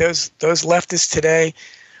think those leftists today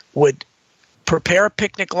would prepare a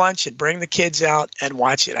picnic lunch and bring the kids out and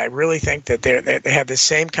watch it. I really think that they have the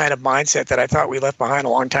same kind of mindset that I thought we left behind a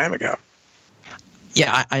long time ago.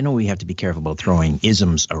 Yeah, I know we have to be careful about throwing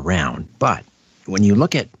isms around, but when you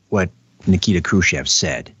look at what Nikita Khrushchev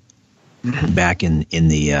said back in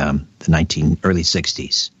the early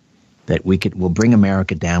 60s, that we'll bring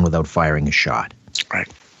America down without firing a shot. Right.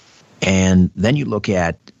 And then you look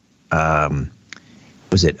at Yuri,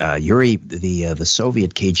 the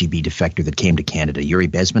Soviet KGB defector that came to Canada, Yuri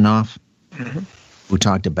Bezmenov, who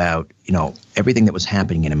talked about, everything that was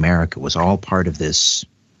happening in America was all part of this,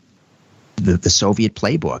 the Soviet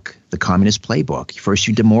playbook, the communist playbook. First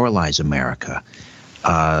you demoralize America.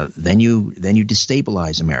 Then you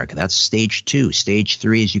destabilize America. That's stage 2. Stage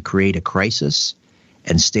 3 is you create a crisis,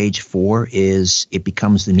 and stage 4 is it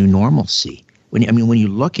becomes the new normalcy. When you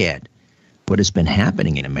look at what has been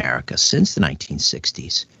happening in America since the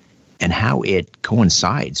 1960s and how it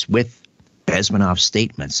coincides with Bezmenov's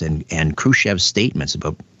statements and Khrushchev's statements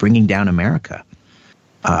about bringing down America,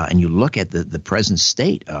 and you look at the present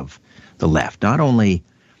state of the left, not only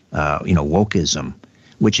wokeism,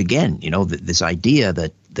 which again, this idea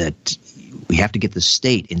that we have to get the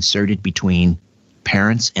state inserted between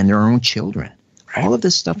parents and their own children. Right. All of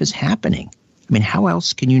this stuff is happening. I mean, how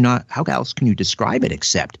else can you describe it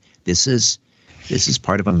except this is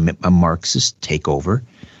part of a Marxist takeover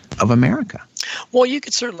of America? Well, you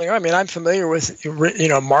could certainly. I mean, I'm familiar with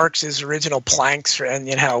Marx's original planks and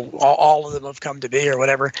how all of them have come to be or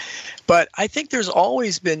whatever. But I think there's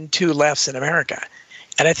always been two lefts in America.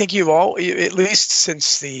 And I think at least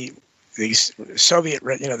since the Soviet,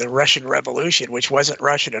 the Russian Revolution, which wasn't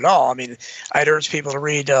Russian at all. I mean, I'd urge people to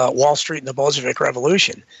read Wall Street and the Bolshevik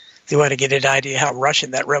Revolution. They want to get an idea how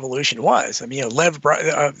Russian that revolution was. I mean,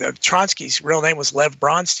 Trotsky's real name was Lev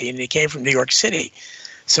Bronstein, and he came from New York City.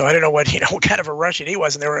 So I don't know what kind of a Russian he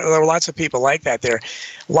was, and there were lots of people like that. There,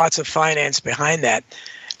 lots of finance behind that.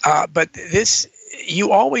 But this,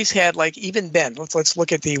 you always had, like, even then. Let's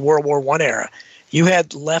look at the World War I era. You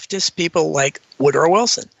had leftist people like Woodrow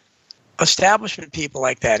Wilson, establishment people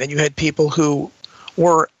like that, and you had people who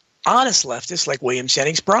were honest leftists like William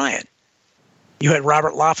Jennings Bryan. You had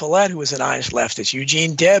Robert La Follette, who was an honest leftist,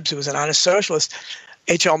 Eugene Debs, who was an honest socialist,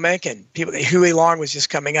 H.L. Mencken, Huey Long was just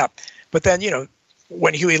coming up. But then,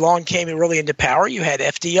 when Huey Long came really into power, you had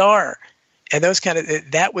FDR. And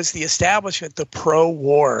that was the establishment, the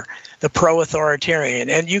pro-war, the pro-authoritarian.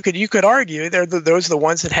 And you could argue those are the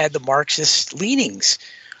ones that had the Marxist leanings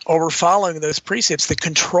over following those precepts, the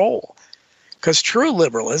control. Because true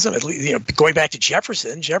liberalism, at least, going back to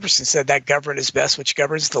Jefferson said that government is best which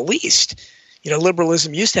governs the least.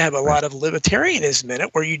 Liberalism used to have a lot of libertarianism in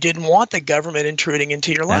it, where you didn't want the government intruding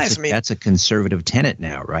into your lives. That's a conservative tenet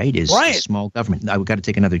now, right? Right. Small government. We've got to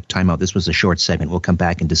take another time out. This was a short segment. We'll come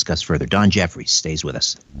back and discuss further. Don Jeffries stays with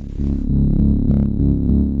us.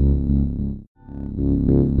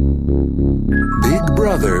 Big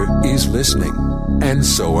Brother is listening, and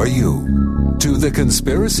so are you, to The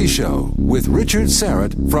Conspiracy Show with Richard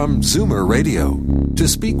Sarrett from Zoomer Radio. To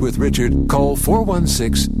speak with Richard, call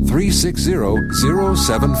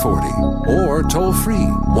 416-360-0740 or toll free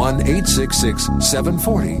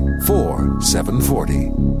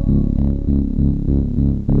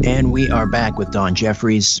 1-866-740-4740. And we are back with Don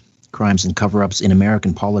Jeffries, Crimes and Cover-Ups in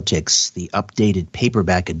American Politics, the updated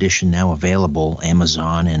paperback edition now available,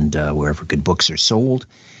 Amazon and wherever good books are sold.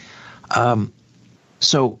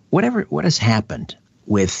 So what has happened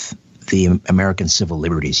with the American Civil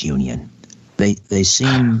Liberties Union? They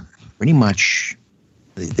seem pretty much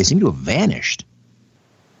they seem to have vanished.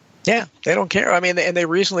 Yeah, they don't care. I mean, and they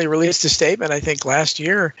recently released a statement, I think last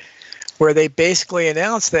year, where they basically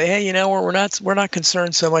announced that, hey, we're not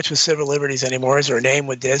concerned so much with civil liberties anymore, as their name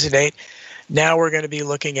would designate. Now we're going to be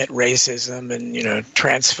looking at racism and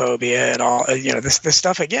transphobia and all this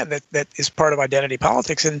stuff again that is part of identity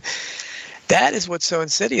politics. And that is what's so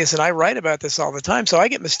insidious, and I write about this all the time. So I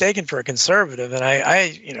get mistaken for a conservative, and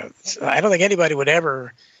I don't think anybody would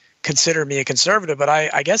ever consider me a conservative, but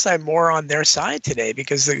I guess I'm more on their side today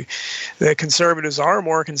because the conservatives are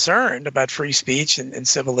more concerned about free speech and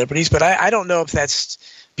civil liberties. But I don't know if that's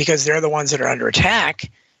because they're the ones that are under attack,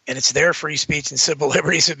 and it's their free speech and civil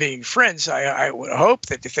liberties are being infringed. I would hope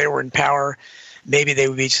that if they were in power, maybe they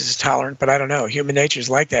would be just as tolerant, but I don't know. Human nature is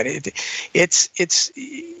like that. And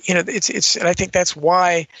I think that's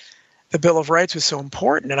why the Bill of Rights was so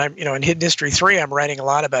important. And I'm, in Hidden History 3, I'm writing a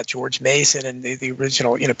lot about George Mason and the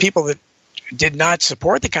original, people that did not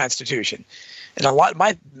support the Constitution. And a lot of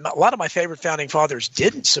my favorite founding fathers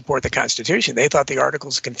didn't support the Constitution. They thought the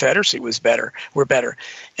Articles of Confederacy were better.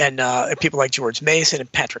 And people like George Mason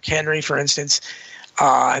and Patrick Henry, for instance,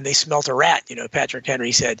 and they smelt a rat. Patrick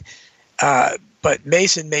Henry said. But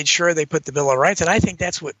Mason made sure they put the Bill of Rights, and I think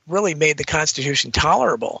that's what really made the Constitution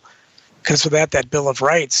tolerable. Because without that Bill of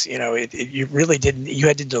Rights, you really didn't. You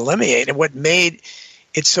had to delineate, and what made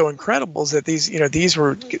it's so incredible is that these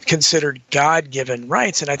were considered God-given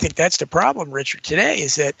rights. And I think that's the problem, Richard, today,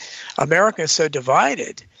 is that America is so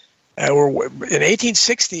divided. In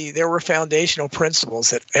 1860, there were foundational principles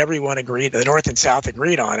that everyone agreed, the North and South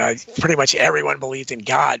agreed on. Pretty much everyone believed in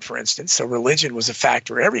God, for instance, so religion was a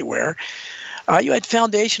factor everywhere. You had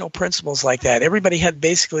foundational principles like that. Everybody had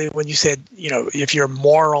basically, when you said, if you're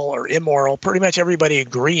moral or immoral, pretty much everybody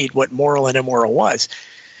agreed what moral and immoral was.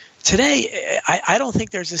 Today, I don't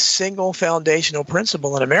think there's a single foundational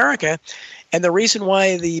principle in America. And the reason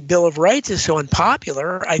why the Bill of Rights is so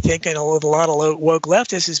unpopular, I think, and a lot of woke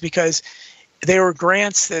leftists, is because they were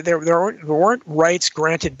grants. There weren't rights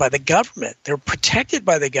granted by the government. They're protected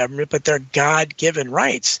by the government, but they're God-given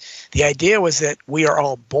rights. The idea was that we are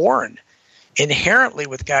all born inherently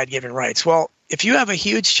with God-given rights. Well, if you have a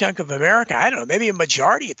huge chunk of America, I don't know, maybe a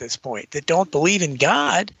majority at this point, that don't believe in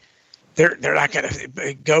God, they're not going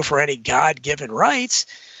to go for any God-given rights.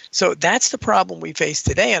 So that's the problem we face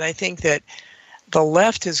today. And I think that the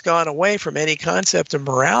left has gone away from any concept of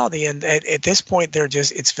morality. And at this point,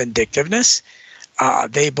 it's vindictiveness.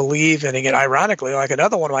 They believe, and again, ironically, like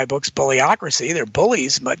another one of my books, Bullyocracy, they're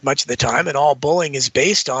bullies much of the time. And all bullying is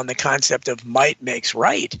based on the concept of might makes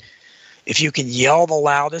right. If you can yell the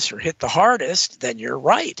loudest or hit the hardest, then you're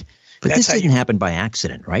right. But this didn't happen by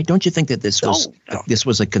accident, right? Don't you think that this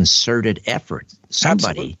was a concerted effort?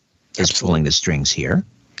 Somebody is pulling the strings here.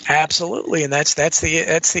 Absolutely, and that's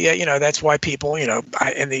why people,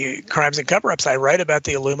 in the Crimes and Coverups, I write about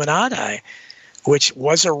the Illuminati, which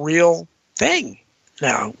was a real thing.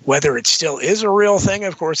 Now, whether it still is a real thing,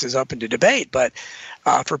 of course, is up into debate. But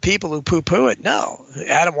for people who poo-poo it, no.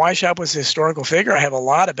 Adam Weishaupt was a historical figure. I have a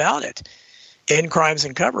lot about it in Crimes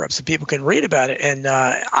and Coverups, so people can read about it. And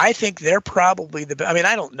I think they're probably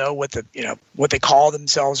I don't know what they call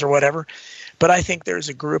themselves or whatever, but I think there's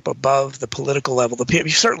a group above the political level.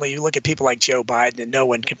 Certainly, you look at people like Joe Biden, and no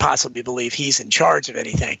one can possibly believe he's in charge of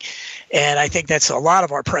anything. And I think that's a lot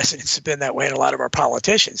of our presidents have been that way, and a lot of our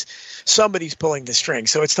politicians. Somebody's pulling the string.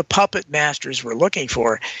 So it's the puppet masters we're looking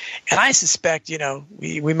for. And I suspect,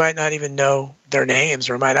 we might not even know their names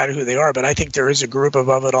or might not know who they are, but I think there is a group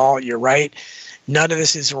above it all. You're right. None of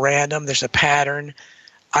this is random. There's a pattern.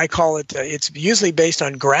 I call it, it's usually based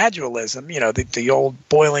on gradualism, the old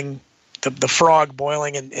boiling, the frog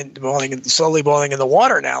boiling and boiling and slowly boiling in the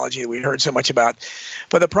water analogy that we heard so much about.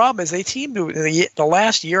 But the problem is they seem to, the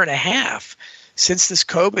last year and a half, since this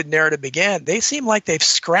COVID narrative began, they seem like they've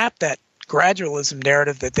scrapped that gradualism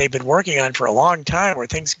narrative that they've been working on for a long time, where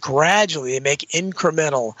things gradually, they make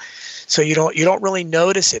incremental. So you don't really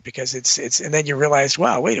notice it because it's and then you realize,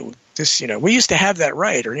 wow, wait, this, we used to have that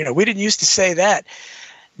right, or we didn't used to say that.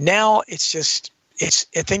 Now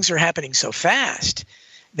things are happening so fast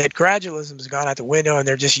that gradualism has gone out the window, and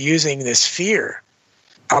they're just using this fear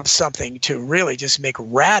of something to really just make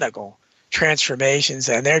radical transformations.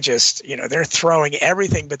 And they're just, they're throwing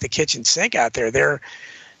everything but the kitchen sink out there.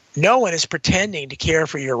 No one is pretending to care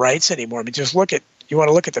for your rights anymore. You want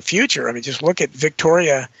to look at the future. Just look at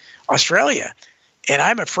Victoria, Australia. And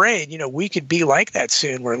I'm afraid, we could be like that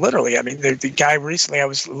soon, where literally, the guy recently, I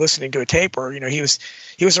was listening to a tape where, he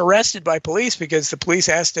was arrested by police because the police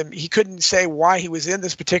asked him, he couldn't say why he was in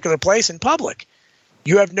this particular place in public.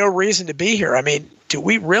 You have no reason to be here. Do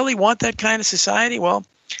we really want that kind of society? Well,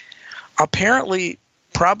 apparently,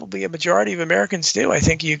 probably a majority of Americans do. I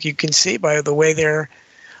think you can see by the way they're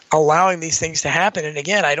allowing these things to happen. And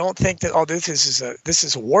again, I don't think that this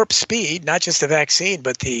is warp speed, not just the vaccine,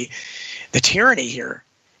 but the tyranny here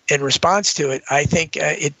in response to it. I think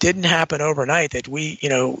it didn't happen overnight. That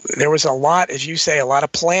there was a lot, as you say, a lot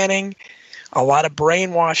of planning, a lot of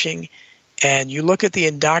brainwashing, and you look at the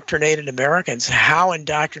indoctrinated Americans, how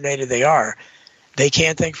indoctrinated they are. They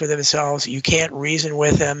can't think for themselves. You can't reason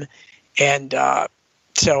with them, and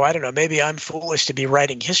So I don't know, maybe I'm foolish to be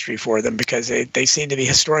writing history for them because they seem to be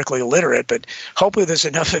historically illiterate, but hopefully there's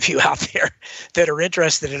enough of you out there that are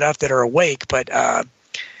interested enough that are awake. But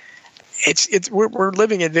we're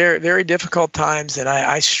living in very, very difficult times, and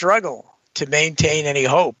I struggle to maintain any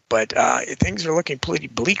hope, but things are looking pretty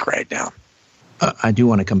bleak right now. I do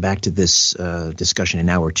want to come back to this discussion in an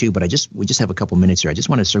hour or two, but we just have a couple minutes here. I just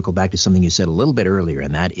want to circle back to something you said a little bit earlier,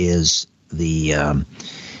 and that is the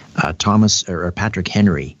Thomas or Patrick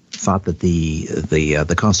Henry thought that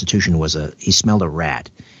the Constitution was he smelled a rat,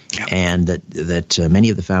 and that many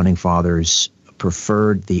of the founding fathers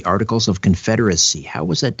preferred the Articles of Confederacy. How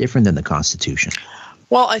was that different than the Constitution?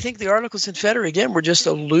 Well, I think the Articles of Confederation, again, were just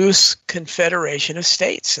a loose confederation of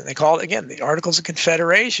states. And they call it, again, the Articles of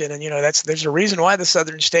Confederation. And, there's a reason why the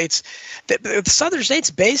southern states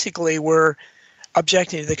basically were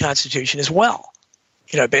objecting to the Constitution as well.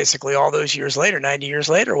 Basically all those years later, 90 years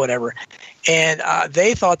later, whatever. And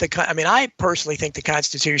they thought I personally think the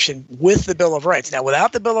Constitution with the Bill of Rights. Now,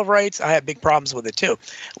 without the Bill of Rights, I have big problems with it too.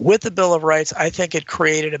 With the Bill of Rights, I think it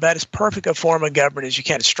created about as perfect a form of government as you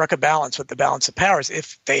can. It struck a balance with the balance of powers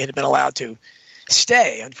if they had been allowed to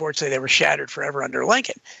stay. Unfortunately, they were shattered forever under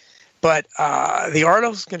Lincoln. But the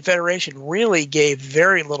Articles of Confederation really gave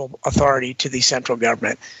very little authority to the central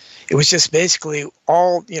government. It was just basically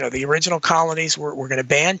all, the original colonies were going to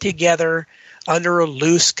band together under a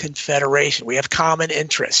loose confederation. We have common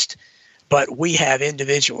interest, but we have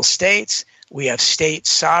individual states. We have state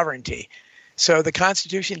sovereignty. So the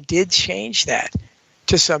Constitution did change that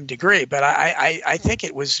to some degree, but I think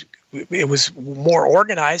it was more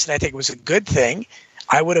organized, and I think it was a good thing.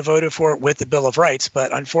 I would have voted for it with the Bill of Rights,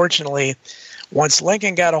 but unfortunately, once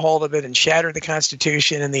Lincoln got a hold of it and shattered the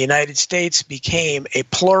Constitution and the United States became a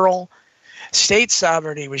plural, state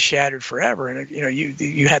sovereignty was shattered forever. And,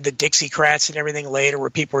 you had the Dixiecrats and everything later where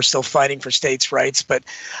people were still fighting for states' rights. But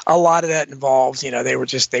a lot of that involves,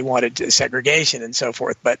 they wanted segregation and so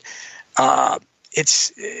forth. But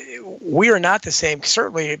we are not the same.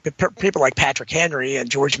 Certainly people like Patrick Henry and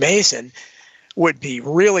George Mason would be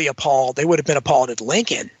really appalled. They would have been appalled at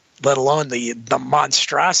Lincoln, let alone the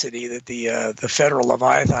monstrosity that the federal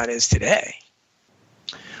Leviathan is today.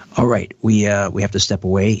 All right, we have to step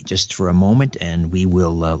away just for a moment, and we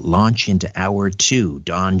will launch into Hour 2.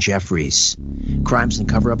 Don Jeffries, Crimes and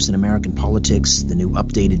Cover-Ups in American Politics, the new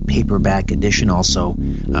updated paperback edition, also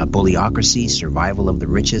Bullyocracy, Survival of the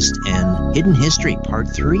Richest, and Hidden History,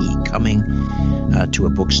 Part 3, coming to a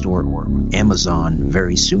bookstore or Amazon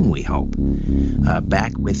very soon, we hope.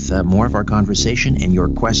 Back with more of our conversation and your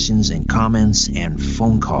questions and comments and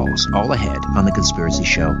phone calls, all ahead on The Conspiracy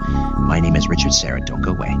Show. My name is Richard Serra. Don't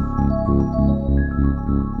go away.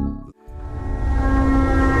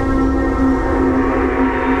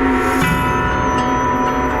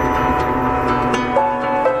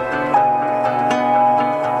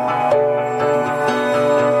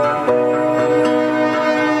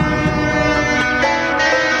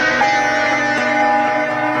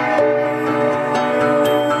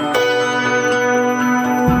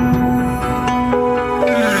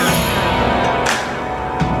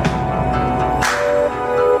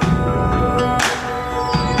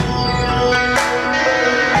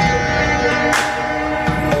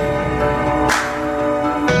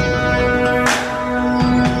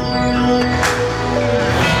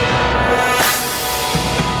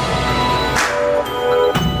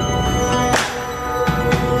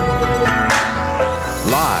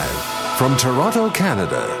 From Toronto,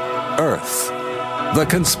 Canada, Earth, The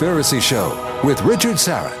Conspiracy Show with Richard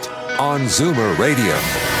Serra on Zoomer Radio.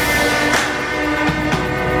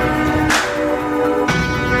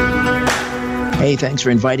 Hey, thanks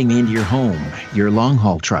for inviting me into your home, your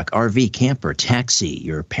long-haul truck, RV, camper, taxi,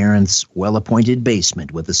 your parents' well-appointed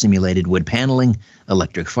basement with the simulated wood paneling,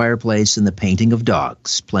 electric fireplace, and the painting of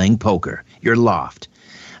dogs, playing poker, your loft,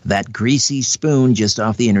 that greasy spoon just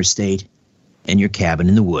off the interstate, and your cabin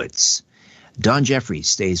in the woods. Don Jeffries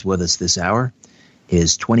stays with us this hour.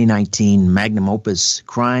 His 2019 magnum opus,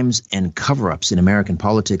 Crimes and Cover-Ups in American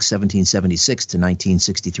Politics, 1776 to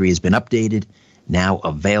 1963, has been updated, now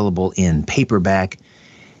available in paperback.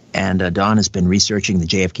 And Don has been researching the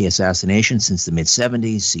JFK assassination since the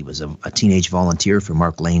mid-'70s. He was a teenage volunteer for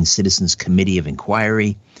Mark Lane's Citizens Committee of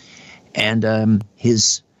Inquiry. And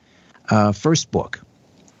his first book,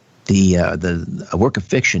 a work of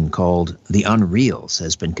fiction called The Unreals,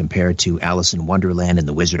 has been compared to Alice in Wonderland and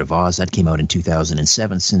The Wizard of Oz. That came out in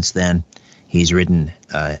 2007. Since then, he's written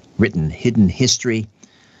Hidden History,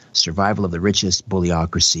 Survival of the Richest,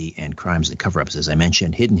 Bullyocracy, and Crimes and Cover-Ups. As I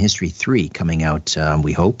mentioned, Hidden History 3 coming out,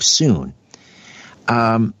 we hope, soon.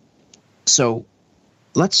 So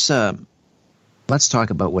let's let's talk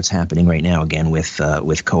about what's happening right now again with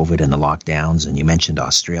COVID and the lockdowns. And you mentioned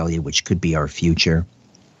Australia, which could be our future.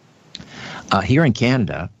 Here in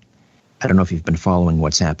Canada, I don't know if you've been following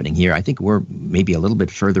what's happening here. I think we're maybe a little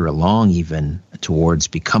bit further along even towards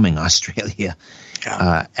becoming Australia.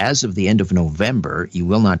 Yeah. As of the end of November, you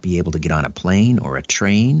will not be able to get on a plane or a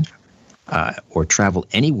train or travel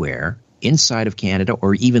anywhere inside of Canada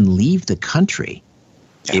or even leave the country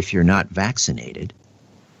if you're not vaccinated.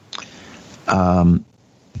 Where's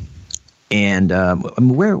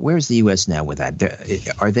the U.S. now with that?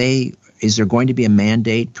 Is there going to be a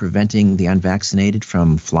mandate preventing the unvaccinated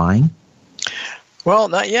from flying? Well,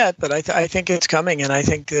 not yet, but I think it's coming, and I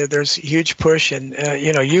think there's a huge push. And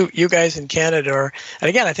you guys in Canada are, and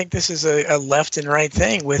again, I think this is a left and right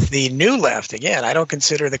thing with the new left. Again, I don't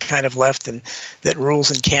consider the kind of left that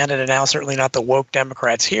rules in Canada now. Certainly not the woke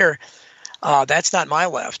Democrats here. That's not my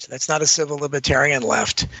left. That's not a civil libertarian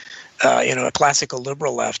left. A classical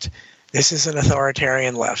liberal left. This is an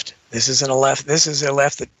authoritarian left. This isn't a left. This is a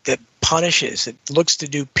left that punishes. It looks to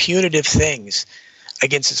do punitive things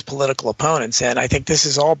against its political opponents. And I think this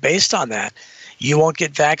is all based on that. You won't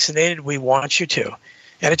get vaccinated. We want you to.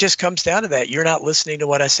 And it just comes down to that. You're not listening to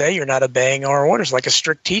what I say. You're not obeying our orders. Like a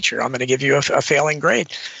strict teacher, I'm going to give you a failing grade.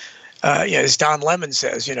 As Don Lemon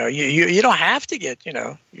says, you don't have to get, you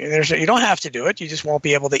don't have to do it. You just won't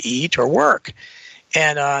be able to eat or work.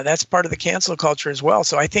 And that's part of the cancel culture as well.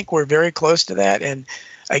 So I think we're very close to that. And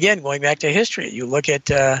again, going back to history, you look at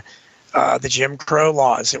the Jim Crow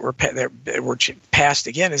laws that were passed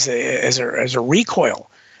again as a recoil,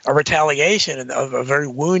 a retaliation of a very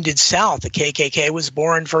wounded South. The KKK was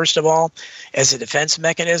born, first of all, as a defense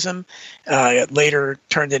mechanism. It later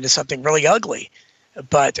turned into something really ugly.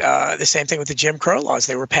 But the same thing with the Jim Crow laws.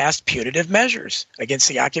 They were passed punitive measures against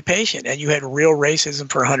the occupation. And you had real racism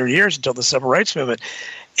for 100 years until the Civil Rights Movement.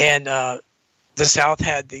 And the South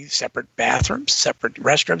had the separate bathrooms, separate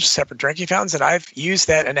restrooms, separate drinking fountains. And I've used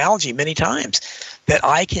that analogy many times, that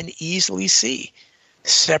I can easily see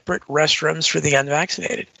separate restrooms for the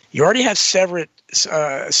unvaccinated. You already have separate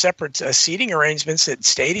seating arrangements at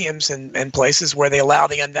stadiums and places where they allow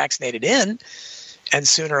the unvaccinated in. And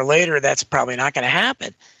sooner or later, that's probably not going to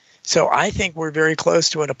happen. So I think we're very close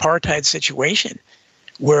to an apartheid situation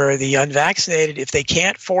where the unvaccinated, if they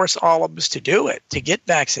can't force all of us to do it, to get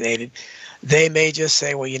vaccinated, they may just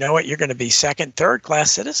say, well, you know what, you're going to be second, third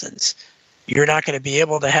class citizens. You're not going to be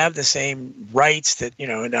able to have the same rights that,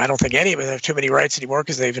 and I don't think any of us have too many rights anymore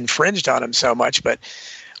because they've infringed on them so much. But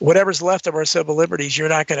whatever's left of our civil liberties, you're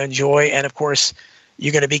not going to enjoy. And of course,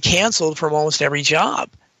 you're going to be canceled from almost every job,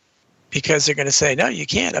 because they're going to say, no, you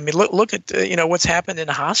can't. I mean, look at what's happened in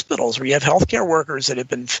hospitals where you have healthcare workers that have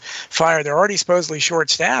been fired. They're already supposedly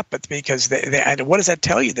short-staffed, but because and what does that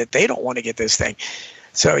tell you? That they don't want to get this thing.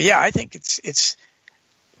 So yeah, I think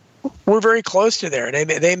we're very close to there.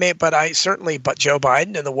 They may, but Joe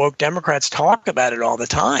Biden and the woke Democrats talk about it all the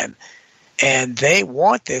time, and they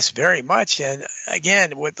want this very much. And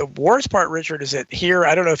again, what the worst part, Richard, is that here,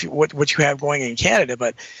 I don't know what you have going in Canada,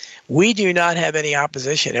 but we do not have any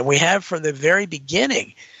opposition. And we have from the very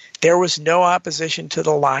beginning, there was no opposition to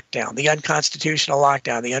the lockdown, the unconstitutional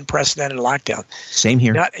lockdown, the unprecedented lockdown. Same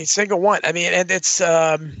here. Not a single one. I mean, and it's,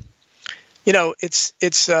 I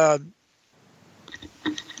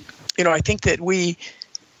think that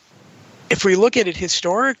if we look at it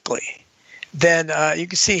historically, then you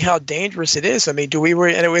can see how dangerous it is. I mean,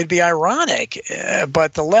 and it would be ironic,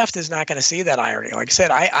 but the left is not going to see that irony. Like I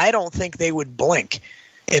said, I don't think they would blink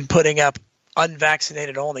in putting up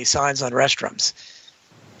unvaccinated only signs on restrooms.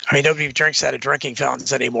 I mean, nobody drinks out of drinking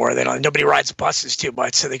fountains anymore. Nobody rides buses too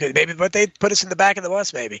much, so they could maybe, but they'd put us in the back of the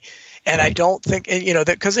bus maybe. And I don't think, that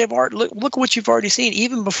because they've already look what you've already seen.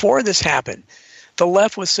 Even before this happened, the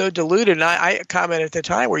left was so diluted. And I commented at the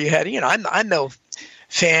time where you had, I'm no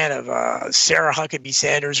fan of Sarah Huckabee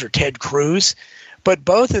Sanders or Ted Cruz, but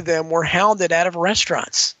both of them were hounded out of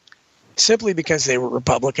restaurants simply because they were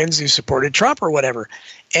Republicans who supported Trump or whatever.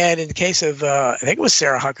 And in the case of, I think it was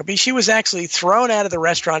Sarah Huckabee, she was actually thrown out of the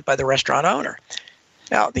restaurant by the restaurant owner.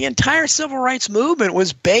 Now, the entire civil rights movement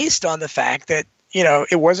was based on the fact that,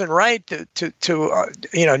 it wasn't right to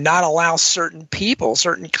not allow certain people,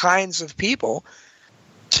 certain kinds of people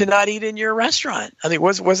to not eat in your restaurant. I mean,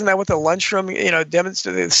 wasn't that what the lunchroom,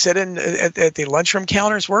 sit-in at the lunchroom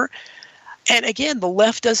counters were? And again, the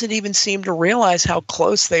left doesn't even seem to realize how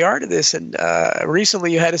close they are to this. And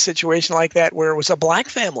recently you had a situation like that where it was a black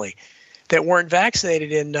family that weren't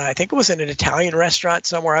vaccinated in, I think it was in an Italian restaurant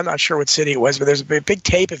somewhere. I'm not sure what city it was, but there's a big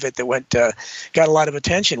tape of it that got a lot of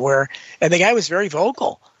attention and the guy was very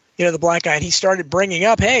vocal. the black guy, and he started bringing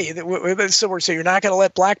up, hey, so you're not going to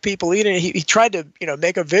let black people eat it. He tried to,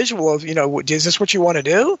 make a visual of, is this what you want to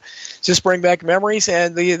do? Just bring back memories.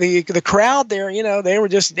 And the crowd there, they were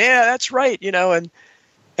just, yeah, that's right,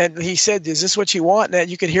 and he said, is this what you want?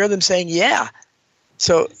 And you could hear them saying, yeah.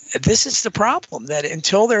 So this is the problem, that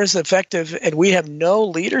until there's effective, and we have no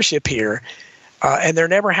leadership here, and there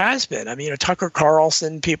never has been. I mean, Tucker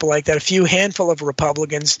Carlson, people like that, a handful of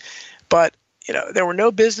Republicans, but there were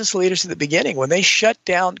no business leaders at the beginning. When they shut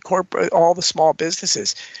down all the small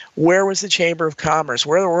businesses, where was the Chamber of Commerce?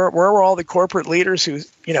 Where were all the corporate leaders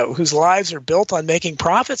whose lives are built on making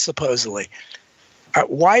profits, supposedly?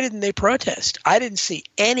 Why didn't they protest? I didn't see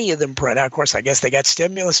any of them protest. Now, of course, I guess they got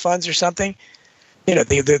stimulus funds or something.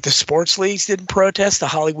 The sports leagues didn't protest. The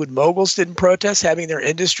Hollywood moguls didn't protest, having their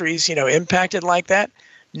industries, impacted like that.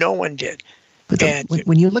 No one did. But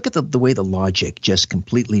when you look at the way the logic just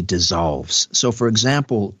completely dissolves. So, for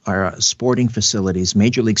example, our sporting facilities,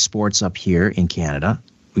 Major League Sports up here in Canada,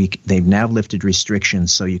 they've now lifted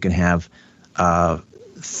restrictions so you can have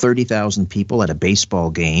 30,000 people at a baseball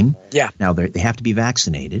game. Yeah. Now, they have to be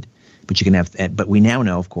vaccinated, but you can have. But we now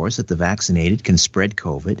know, of course, that the vaccinated can spread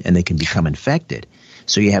COVID and they can become infected.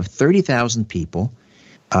 So you have 30,000 people.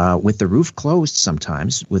 With the roof closed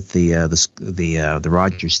sometimes, with the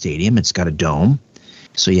Rogers Stadium, it's got a dome,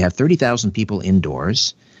 so you have 30,000 people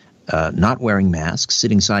indoors, not wearing masks,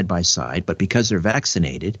 sitting side by side, but because they're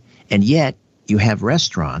vaccinated, and yet you have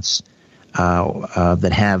restaurants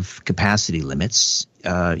that have capacity limits.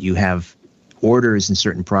 You have orders in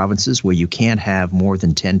certain provinces where you can't have more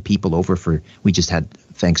than 10 people over for. We just had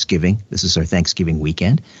Thanksgiving. This is our Thanksgiving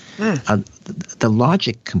weekend. The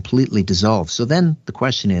logic completely dissolves. So then the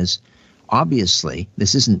question is, obviously,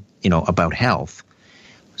 this isn't, about health.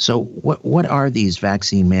 So what are these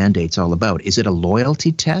vaccine mandates all about? Is it a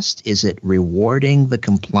loyalty test? Is it rewarding the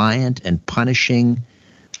compliant and punishing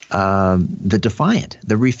the defiant,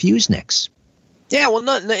 the refusenicks? Yeah, well,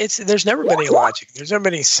 there's never been any logic. There's never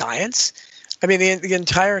been any science. I mean, the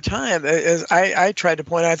entire time, as I tried to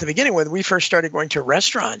point out at the beginning, when we first started going to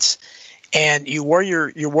restaurants, and you wore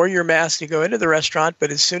your mask to go into the restaurant,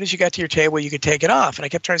 but as soon as you got to your table, you could take it off. And I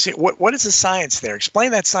kept trying to say, what is the science there?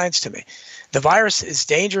 Explain that science to me. The virus is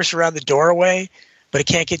dangerous around the doorway, but it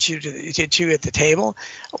can't get you at the table,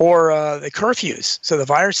 or the curfews. So the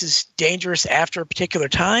virus is dangerous after a particular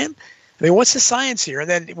time. I mean, what's the science here? And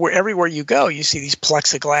then everywhere you go, you see these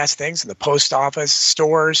plexiglass things in the post office,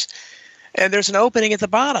 stores. And there's an opening at the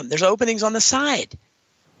bottom. There's openings on the side,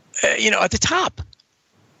 at the top.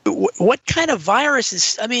 What kind of virus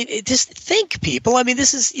is? I mean, just think, people. I mean,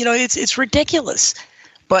 this is, it's ridiculous.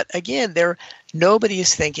 But again, nobody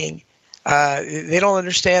is thinking. They don't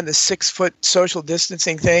understand the 6-foot social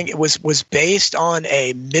distancing thing. It was based on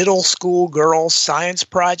a middle school girls' science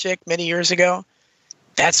project many years ago.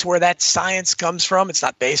 That's where that science comes from. It's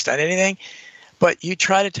not based on anything. But you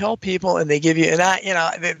try to tell people, and they give you, and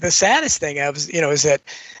the saddest thing is that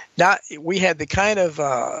we had the kind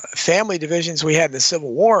of family divisions we had in the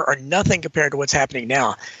Civil War are nothing compared to what's happening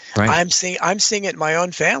now. Right. I'm seeing it in my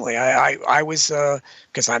own family. I was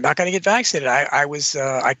because I'm not going to get vaccinated.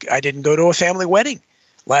 I didn't go to a family wedding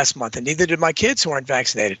last month, and neither did my kids who aren't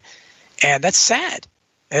vaccinated, and that's sad.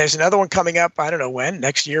 And there's another one coming up. I don't know when,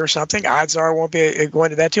 next year or something. Odds are I won't be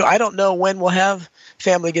going to that too. I don't know when we'll have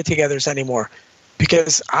family get-togethers anymore,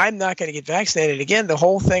 because I'm not going to get vaccinated. Again, the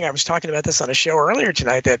whole thing, I was talking about this on a show earlier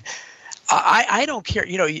tonight, that I don't care.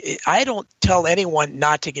 I don't tell anyone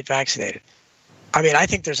not to get vaccinated. I mean, I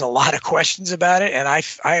think there's a lot of questions about it, and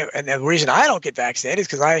and the reason I don't get vaccinated is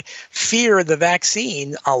because I fear the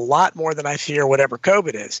vaccine a lot more than I fear whatever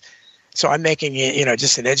COVID is. So I'm making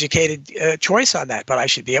just an educated choice on that, but I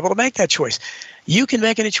should be able to make that choice. You can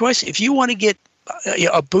make any choice if you want to get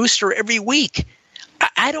a booster every week.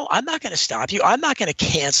 I'm not going to stop you. I'm not going to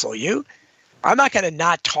cancel you. I'm not going to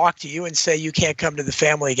not talk to you and say you can't come to the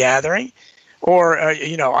family gathering, or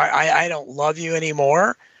I don't love you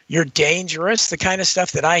anymore. You're dangerous. The kind of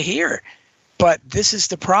stuff that I hear. But this is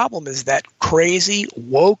the problem: is that crazy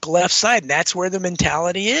woke left side, and that's where the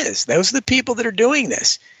mentality is. Those are the people that are doing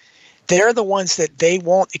this. They're the ones that they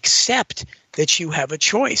won't accept that you have a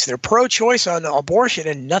choice. They're pro-choice on abortion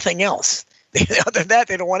and nothing else. Other than that,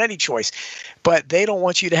 they don't want any choice. But they don't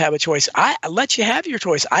want you to have a choice. I let you have your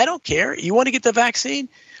choice. I don't care. You want to get the vaccine?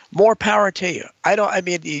 More power to you.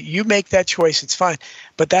 You make that choice. It's fine.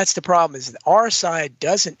 But that's the problem, is that our side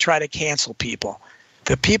doesn't try to cancel people.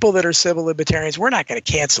 The people that are civil libertarians, we're not going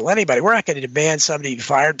to cancel anybody. We're not going to demand somebody be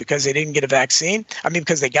fired because they didn't get a vaccine.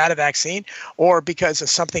 Because they got a vaccine, or because of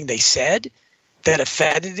something they said. that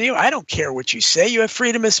offended you. I don't care what you say. You have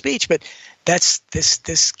freedom of speech, but that's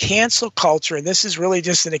this cancel culture, and this is really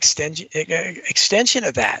just an extension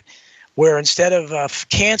of that, where instead of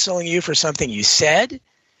canceling you for something you said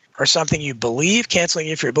or something you believe, canceling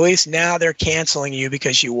you for your beliefs, now they're canceling you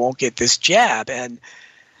because you won't get this jab. And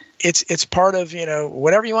it's part of,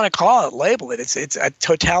 whatever you want to call it, label it. It's a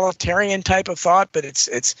totalitarian type of thought, but it's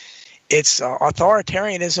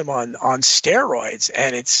authoritarianism on steroids,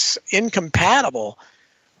 and it's incompatible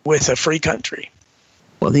with a free country.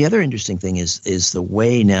 Well, the other interesting thing is the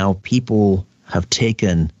way now people have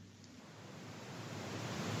taken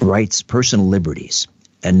rights, personal liberties,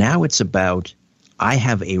 and now it's about, I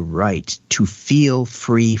have a right to feel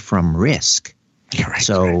free from risk. Right,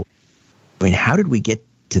 so, right. I mean, how did we get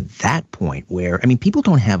to that point where, people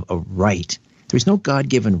don't have a right. There's no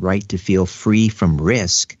God-given right to feel free from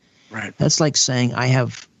risk. Right. That's like saying I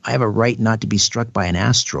have a right not to be struck by an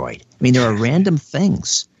asteroid. There are random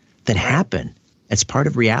things that happen. It's part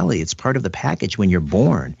of reality. It's part of the package when you're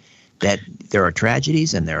born, that there are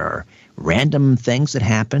tragedies and there are random things that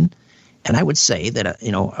happen. And I would say that,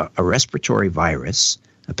 a respiratory virus,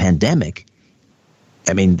 a pandemic,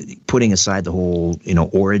 putting aside the whole,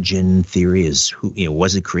 origin theory is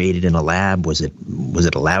was it created in a lab? Was it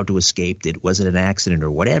allowed to escape? Was it an accident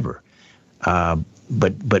or whatever?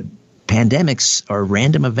 But pandemics are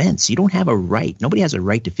random events. You don't have a right. Nobody has a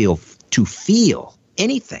right to feel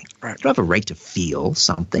anything. Right. You don't have a right to feel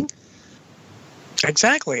something.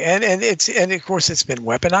 Exactly, and of course it's been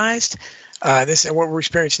weaponized. And what we're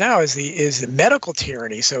experiencing now is the medical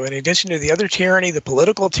tyranny. So in addition to the other tyranny, the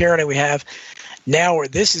political tyranny we have now, where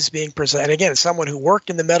this is being presented, again, as someone who worked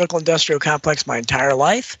in the medical industrial complex my entire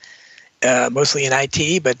life, mostly in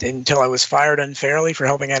IT, but until I was fired unfairly for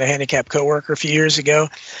helping out a handicapped coworker a few years ago,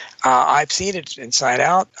 I've seen it inside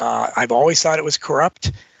out. I've always thought it was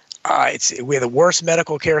corrupt. We have the worst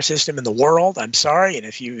medical care system in the world. I'm sorry, and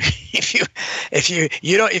if you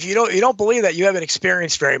don't believe that, you haven't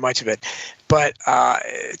experienced very much of it. But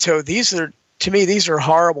so these are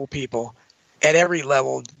horrible people at every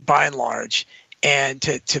level, by and large. And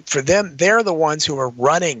for them, they're the ones who are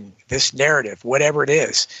running this narrative, whatever it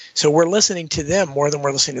is. So we're listening to them more than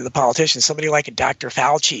we're listening to the politicians. Somebody like Dr.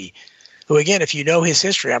 Fauci, who, again, if you know his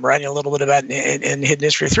history, I'm writing a little bit about in Hidden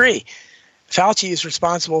History 3. Fauci is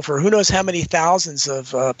responsible for who knows how many thousands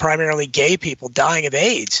of primarily gay people dying of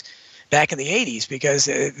AIDS back in the 80s, because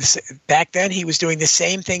back then he was doing the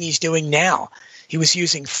same thing he's doing now. He was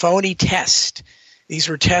using phony tests. These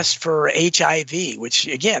were tests for HIV, which,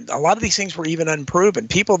 again, a lot of these things were even unproven.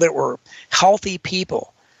 People that were healthy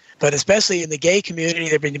people, but especially in the gay community,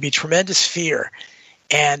 there would be tremendous fear.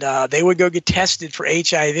 And they would go get tested for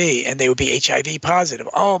HIV, and they would be HIV positive.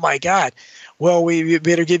 Oh, my God. Well, we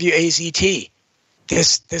better give you AZT.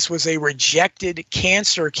 This was a rejected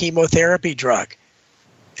cancer chemotherapy drug.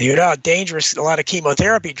 You know how dangerous a lot of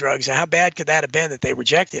chemotherapy drugs are. How bad could that have been that they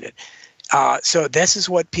rejected it? So this is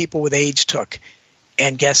what people with AIDS took.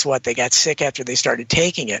 And guess what? They got sick after they started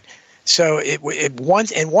taking it. So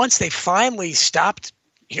once they finally stopped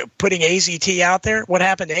putting AZT out there, what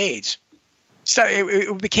happened to AIDS? So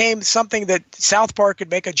it became something that South Park could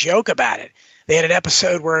make a joke about it. They had an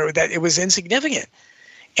episode where that it was insignificant.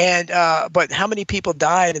 And but how many people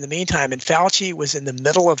died in the meantime? And Fauci was in the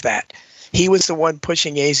middle of that. He was the one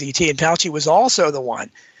pushing AZT, and Fauci was also the one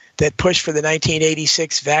that pushed for the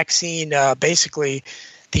 1986 vaccine, basically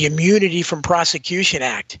the Immunity from Prosecution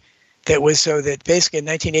Act. That was so that basically in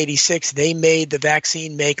 1986 they made the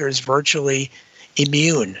vaccine makers virtually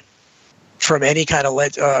immune from any kind of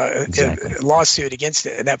lawsuit against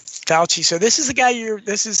it. And that Fauci, so this is the guy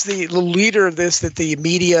this is the leader of this that the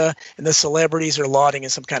media and the celebrities are lauding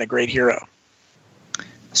as some kind of great hero.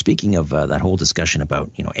 Speaking of that whole discussion about,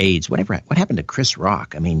 AIDS, what happened to Chris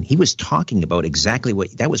Rock? He was talking about exactly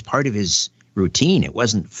that was part of his routine. It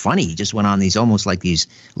wasn't funny. He just went on these almost like these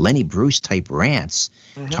Lenny Bruce type rants,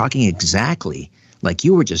 talking exactly like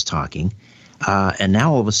you were just talking. And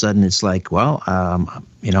now all of a sudden it's like, well,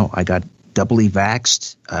 I got doubly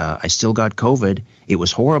vaxxed. I still got COVID. It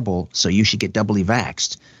was horrible, so you should get doubly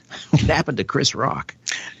vaxxed. What happened to Chris Rock?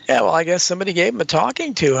 Yeah, well, I guess somebody gave him a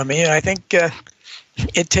talking to. I think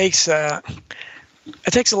it takes a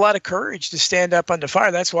lot of courage to stand up under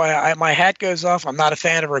fire. That's why my hat goes off. I'm not a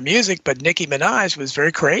fan of her music, but Nicki Minaj was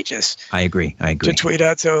very courageous. I agree. To tweet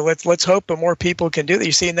out. So let's hope more people can do that.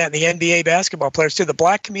 You're seeing that in the NBA basketball players too. The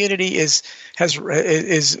black community is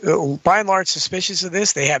by and large suspicious of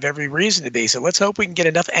this. They have every reason to be. So let's hope we can get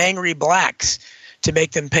enough angry blacks to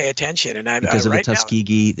make them pay attention. And because of the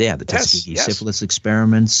Tuskegee, Tuskegee syphilis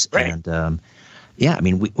experiments, right. And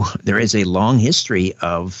there is a long history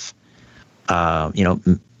of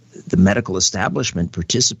the medical establishment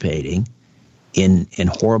participating in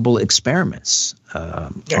horrible experiments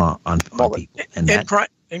on people.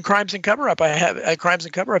 And Crimes and Cover-Up, I have Crimes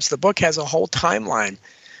and Cover-Ups. The book has a whole timeline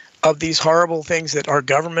of these horrible things that our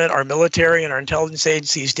government, our military, and our intelligence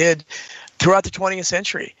agencies did throughout the 20th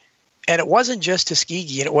century. And it wasn't just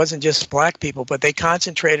Tuskegee, and it wasn't just black people, but they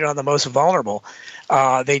concentrated on the most vulnerable.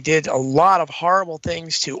 They did a lot of horrible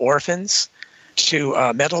things to orphans,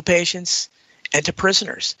 to mental patients, and to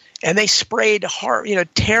prisoners. And they sprayed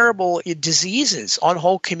terrible diseases on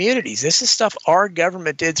whole communities. This is stuff our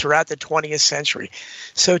government did throughout the 20th century.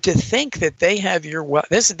 So to think that they have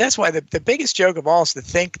that's why the biggest joke of all is to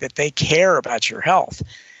think that they care about your health.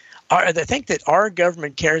 To think that our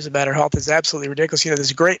government cares about our health is absolutely ridiculous.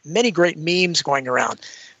 There's many great memes going around.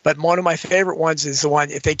 But one of my favorite ones is the one,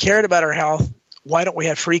 if they cared about our health, why don't we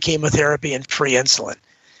have free chemotherapy and free insulin?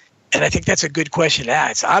 And I think that's a good question to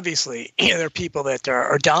ask. Obviously, there are people that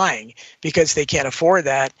are dying because they can't afford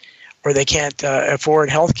that, or they can't afford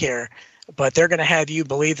health care. But they're going to have you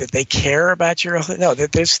believe that they care about your health. No,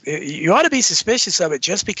 you ought to be suspicious of it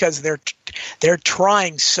just because they're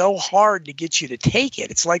trying so hard to get you to take it.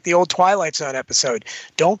 It's like the old Twilight Zone episode.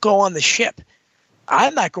 Don't go on the ship.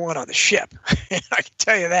 I'm not going on the ship. I can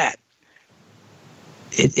tell you that.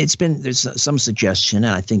 There's some suggestion,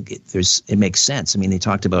 and I think it makes sense. I mean, they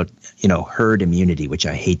talked about, herd immunity, which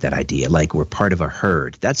I hate that idea. Like we're part of a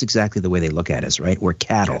herd. That's exactly the way they look at us, right? We're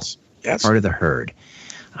cattle, yes. Part of the herd.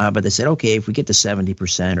 But they said, okay, if we get to 70%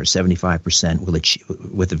 or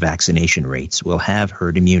 75% with the vaccination rates, we'll have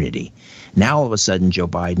herd immunity. Now, all of a sudden, Joe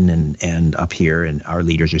Biden and up here and our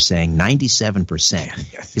leaders are saying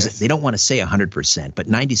 97%. Yes. They don't want to say 100%, but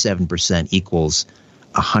 97% equals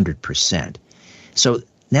 100%. So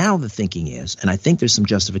now the thinking is, and I think there's some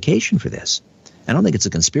justification for this, I don't think it's a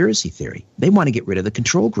conspiracy theory. They want to get rid of the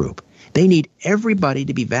control group. They need everybody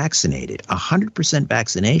to be vaccinated, 100%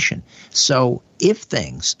 vaccination. So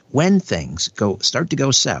when things start to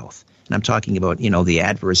go south, and I'm talking about, the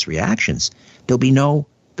adverse reactions, there'll be no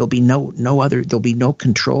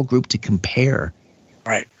control group to compare.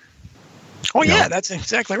 Right. Oh yeah, that's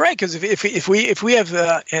exactly right. Because if we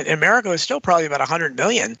have in America, it's still probably about 100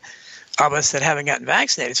 million of us that haven't gotten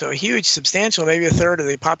vaccinated. So a huge, substantial, maybe a third of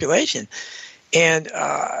the population. And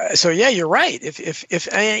so, yeah, you're right.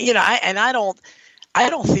 I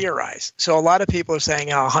don't theorize. So a lot of people are saying,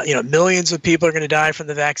 millions of people are going to die from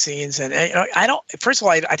the vaccines. And I don't. First of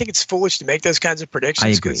all, I think it's foolish to make those kinds of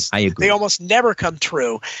predictions. I agree. They almost never come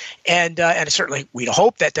true. And certainly we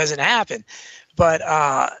hope that doesn't happen. But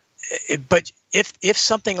if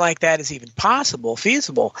something like that is even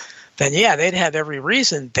feasible, then yeah, they'd have every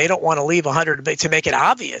reason. They don't want to leave 100 to make it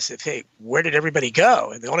obvious. Where did everybody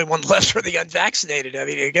go? And the only one left were the unvaccinated. I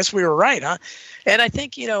mean, I guess we were right, huh? And I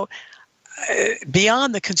think,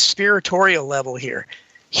 beyond the conspiratorial level here,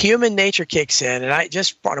 human nature kicks in. And I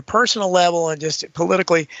just on a personal level and just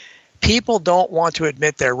politically, people don't want to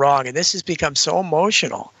admit they're wrong. And this has become so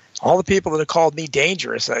emotional. All the people that have called me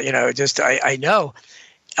dangerous, I know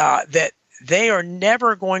that they are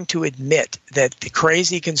never going to admit that the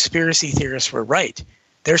crazy conspiracy theorists were right.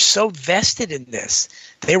 They're so vested in this.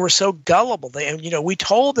 They were so gullible. We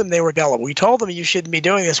told them they were gullible. We told them you shouldn't be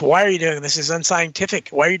doing this. Why are you doing this? This is unscientific.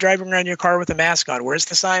 Why are you driving around your car with a mask on? Where's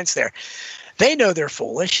the science there? They know they're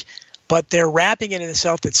foolish, but they're wrapping it in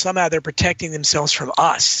themselves that somehow they're protecting themselves from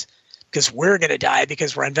us because we're going to die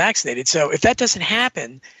because we're unvaccinated. So if that doesn't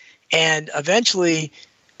happen and eventually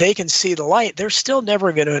they can see the light, they're still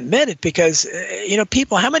never going to admit it because,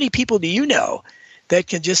 how many people do you know that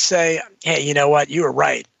can just say, hey, you know what, you were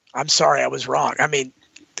right. I'm sorry, I was wrong. I mean,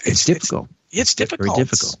 it's difficult. It's difficult. Very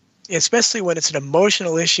difficult. Especially when it's an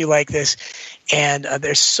emotional issue like this and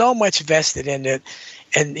there's so much vested in it.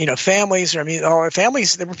 And, families, there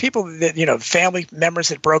were people that, family members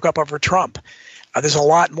that broke up over Trump. There's a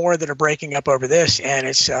lot more that are breaking up over this. And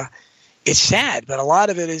it's sad, but a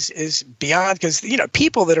lot of it is beyond because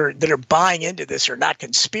people that are buying into this are not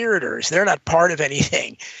conspirators. They're not part of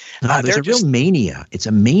anything. No, there's a real mania. It's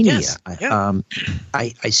a mania. Yes, yeah.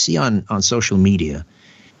 I see on social media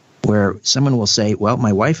where someone will say, "Well,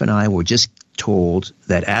 my wife and I were just told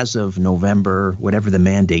that as of November, whatever the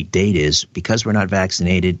mandate date is, because we're not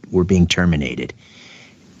vaccinated, we're being terminated."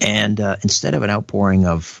 And instead of an outpouring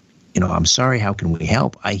of, I'm sorry, how can we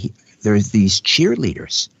help? There's these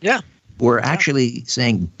cheerleaders. Yeah. We're actually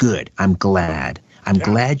saying, good, I'm glad. I'm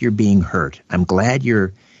glad you're being hurt. I'm glad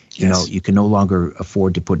you can no longer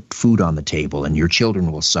afford to put food on the table and your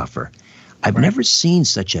children will suffer. I've never seen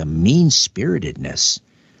such a mean-spiritedness.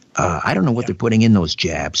 I don't know what they're putting in those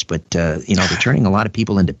jabs, but, they're turning a lot of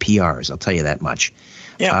people into PRs. I'll tell you that much.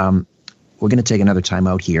 Yeah. we're going to take another time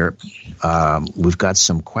out here. We've got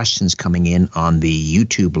some questions coming in on the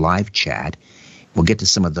YouTube live chat. We'll get to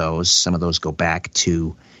some of those. Some of those go back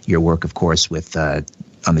to your work, of course, with on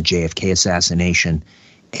the JFK assassination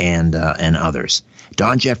and others.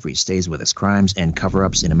 Don Jeffries stays with us. Crimes and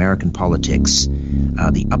Cover-Ups in American Politics.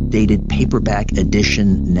 The updated paperback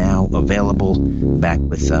edition now available. Back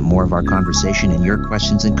with more of our conversation and your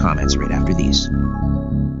questions and comments right after these.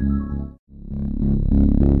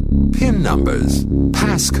 PIN numbers,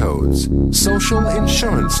 passcodes, social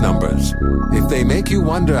insurance numbers. If they make you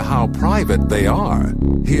wonder how private they are,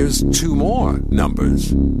 here's two more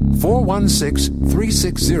numbers.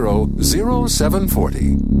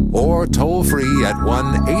 416-360-0740 or toll free at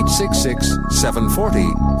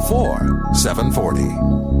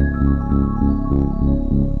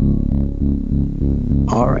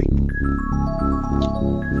 1-866-740-4740. All right.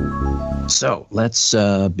 So let's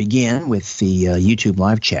begin with the YouTube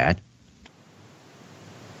live chat.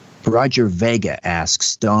 Roger Vega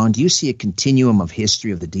asks, Don, do you see a continuum of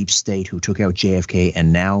history of the deep state who took out JFK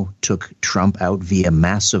and now took Trump out via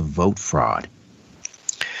massive vote fraud?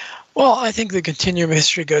 Well, I think the continuum of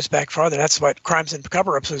history goes back farther. That's what Crimes and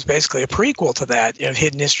Cover-Ups was basically a prequel to that,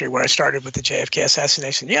 hidden history, where I started with the JFK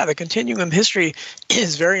assassination. Yeah, the continuum of history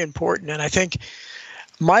is very important, and I think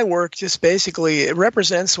my work just basically it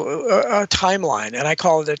represents a timeline, and I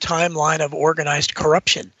call it a timeline of organized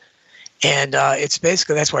corruption. And it's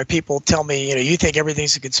basically, that's why people tell me, you think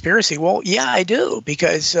everything's a conspiracy. Well, yeah, I do,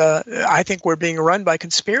 because I think we're being run by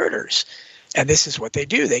conspirators. And this is what they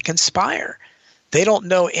do. They conspire. They don't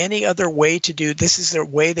know any other way to do, this is their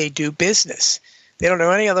way they do business. They don't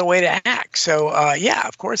know any other way to act. So, yeah,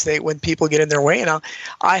 of course, when people get in their way, and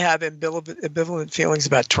I have ambivalent feelings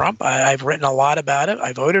about Trump. I've written a lot about it.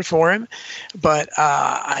 I voted for him. But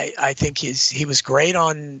I think he was great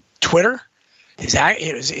on Twitter.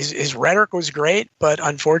 His rhetoric was great, but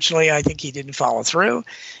unfortunately, I think he didn't follow through.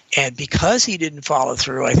 And because he didn't follow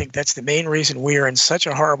through, I think that's the main reason we are in such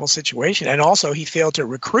a horrible situation. And also, he failed to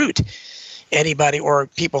recruit anybody, or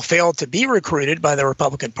people failed to be recruited by the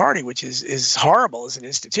Republican Party, which is horrible as an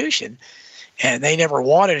institution. And they never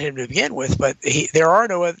wanted him to begin with. But a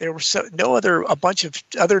bunch of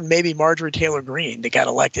other, maybe Marjorie Taylor Greene, that got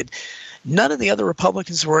elected. None of the other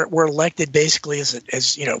Republicans were elected basically as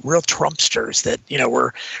real Trumpsters that,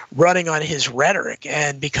 were running on his rhetoric.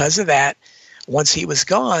 And because of that, once he was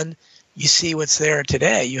gone, you see what's there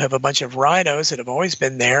today. You have a bunch of rhinos that have always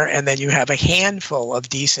been there, and then you have a handful of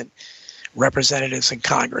decent representatives in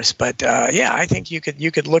Congress. But yeah, I think you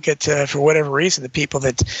could look at for whatever reason the people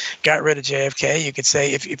that got rid of JFK. You could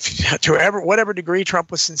say if to whatever degree Trump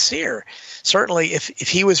was sincere, certainly if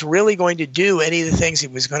he was really going to do any of the things, he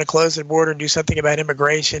was going to close the border and do something about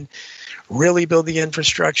immigration, really build the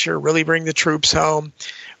infrastructure, really bring the troops home,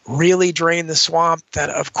 really drain the swamp, then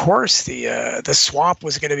of course the swamp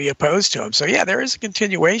was going to be opposed to him. So yeah, there is a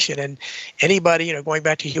continuation, and anybody, going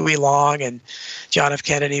back to Huey Long and John F.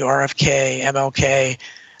 Kennedy, RFK, MLK,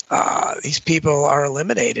 these people are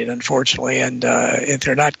eliminated, unfortunately, and if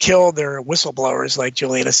they're not killed, they're whistleblowers like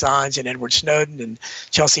Julian Assange and Edward Snowden and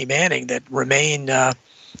Chelsea Manning that remain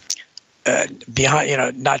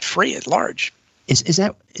behind, not free at large. Is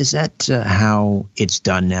that how it's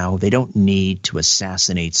done now? They don't need to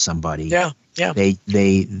assassinate somebody. Yeah. They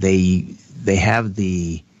have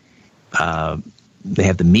the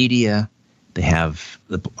media. They have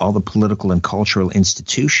all the political and cultural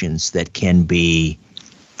institutions that can be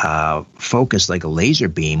focused like a laser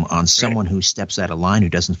beam on someone who steps out of line, who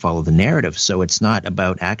doesn't follow the narrative. So it's not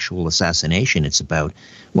about actual assassination. It's about,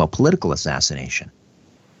 political assassination.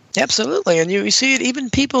 Absolutely, and you see it even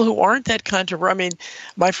people who aren't that controversial. I mean,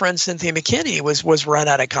 my friend Cynthia McKinney was run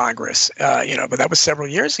out of Congress, but that was several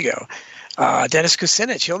years ago. Dennis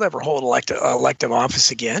Kucinich, he'll never hold elective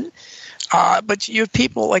office again. But you have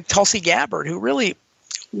people like Tulsi Gabbard, who really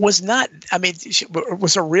was not. I mean, she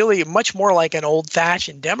was a really much more like an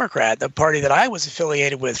old-fashioned Democrat, the party that I was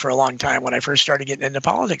affiliated with for a long time when I first started getting into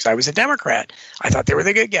politics. I was a Democrat. I thought they were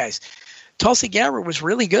the good guys. Tulsi Gabbard was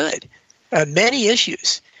really good on many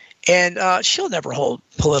issues. And she'll never hold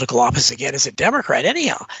political office again as a Democrat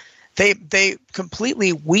anyhow. They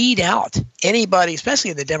completely weed out anybody,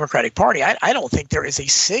 especially in the Democratic Party. I don't think there is a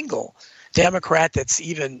single Democrat that's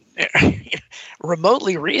even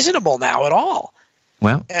remotely reasonable now at all.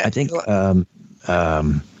 Well, I think Joe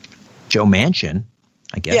Manchin,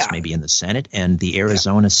 I guess, maybe in the Senate, and the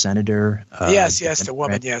Arizona senator. Yes, the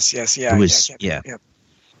woman. Yes, yeah.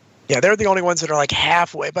 Yeah, they're the only ones that are like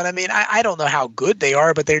halfway. But I mean, I don't know how good they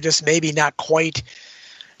are, but they're just maybe not quite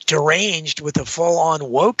deranged with a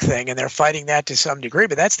full-on woke thing, and they're fighting that to some degree.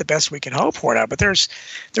 But that's the best we can hope for now. But there's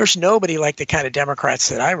nobody like the kind of Democrats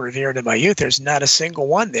that I revered in my youth. There's not a single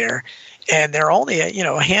one there, and there are only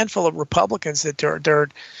a handful of Republicans that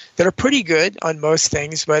are pretty good on most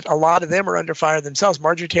things, but a lot of them are under fire themselves.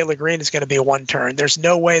 Marjorie Taylor Greene is going to be a one-turn. There's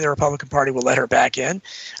no way the Republican Party will let her back in.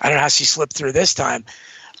 I don't know how she slipped through this time.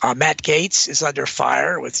 Matt Gaetz is under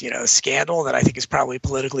fire with a scandal that I think is probably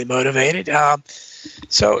politically motivated.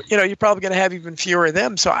 So you're probably going to have even fewer of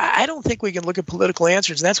them. So I don't think we can look at political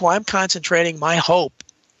answers. And that's why I'm concentrating my hope,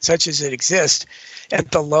 such as it exists, at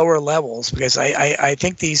the lower levels, because I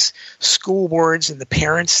think these school boards and the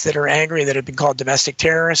parents that are angry that have been called domestic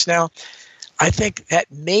terrorists now, I think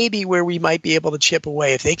that may be where we might be able to chip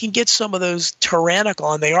away. If they can get some of those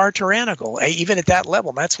tyrannical, and they are tyrannical, even at that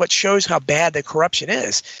level, that's what shows how bad the corruption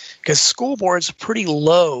is, because school boards are pretty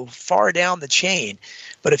low, far down the chain.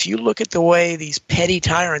 But if you look at the way these petty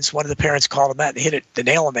tyrants, one of the parents called them that, and hit the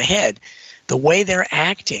nail on the head, the way they're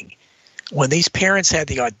acting, when these parents had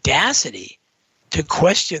the audacity to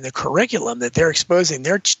question the curriculum that they're exposing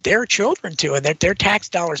their children to and that their tax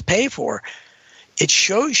dollars pay for, it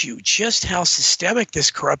shows you just how systemic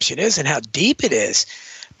this corruption is and how deep it is.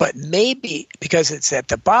 But maybe because it's at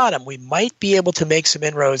the bottom, we might be able to make some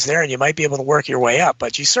inroads there, and you might be able to work your way up.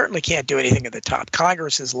 But you certainly can't do anything at the top.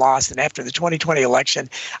 Congress is lost, and after the 2020 election,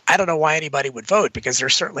 I don't know why anybody would vote, because they're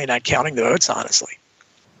certainly not counting the votes, honestly.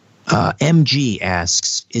 MG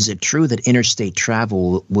asks, is it true that interstate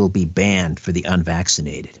travel will be banned for the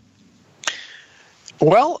unvaccinated?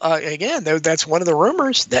 Well, again, that's one of the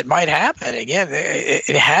rumors that might happen. Again,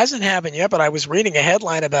 it hasn't happened yet, but I was reading a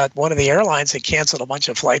headline about one of the airlines that canceled a bunch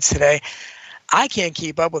of flights today. I can't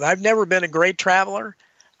keep up with it. I've never been a great traveler,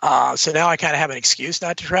 so now I kind of have an excuse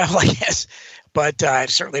not to travel, I guess. But I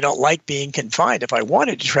certainly don't like being confined if I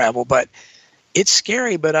wanted to travel. But it's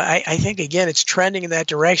scary, but I think, again, it's trending in that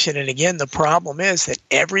direction. And, again, the problem is that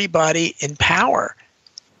everybody in power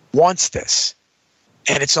wants this.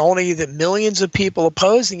 And it's only the millions of people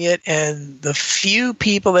opposing it and the few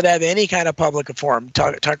people that have any kind of public forum,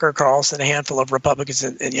 Tucker Carlson, a handful of Republicans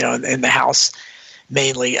in the House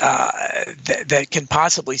mainly, that can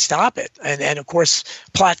possibly stop it. And of course,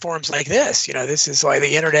 platforms like this, this is why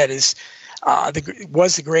the internet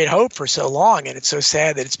was the great hope for so long, and it's so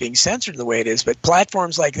sad that it's being censored the way it is. But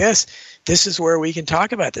platforms like this is where we can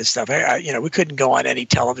talk about this stuff. We couldn't go on any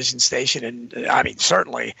television station, and I mean,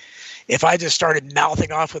 certainly, if I just started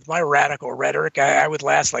mouthing off with my radical rhetoric, I would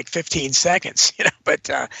last like 15 seconds. But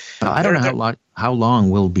I don't know how long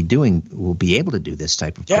we'll be able to do this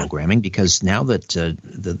type of programming, because now that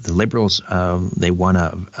the liberals they won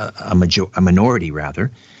a minority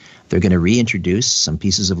rather. They're going to reintroduce some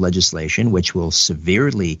pieces of legislation which will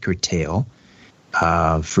severely curtail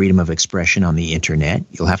freedom of expression on the internet.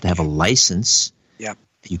 You'll have to have a license. Yeah.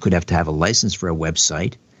 You could have to have a license for a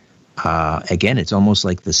website. Again, it's almost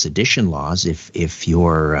like the sedition laws. If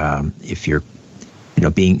you're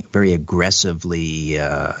being very aggressively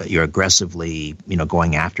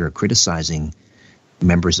going after or criticizing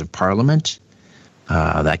members of parliament,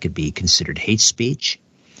 that could be considered hate speech.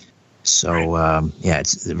 So,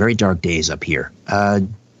 it's very dark days up here.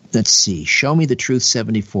 Let's see. Show Me the Truth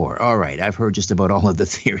 74. All right. I've heard just about all of the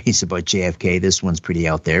theories about JFK. This one's pretty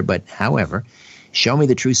out there. But, however, Show Me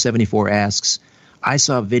the Truth 74 asks, I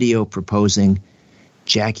saw a video proposing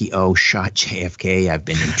Jackie O shot JFK. I've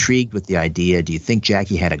been intrigued with the idea. Do you think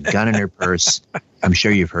Jackie had a gun in her purse? I'm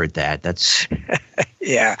sure you've heard that. That's...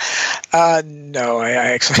 Yeah. No, I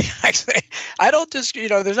actually, I don't just,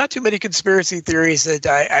 there's not too many conspiracy theories that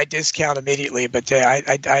I discount immediately, but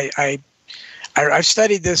I've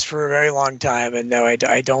studied this for a very long time, and no,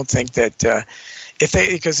 I don't think that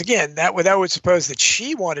because again, that would suppose that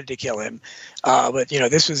she wanted to kill him, but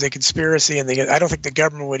this was a conspiracy, and I don't think the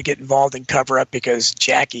government would get involved in cover-up because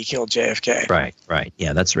Jackie killed JFK. Right.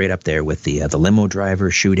 Yeah, that's right up there with the limo driver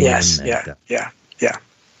shooting him. Yes. Yeah.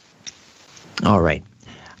 All right.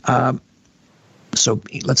 So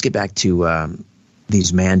let's get back to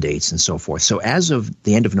these mandates and so forth. So as of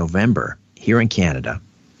the end of November here in Canada,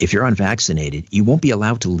 if you're unvaccinated, you won't be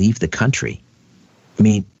allowed to leave the country. I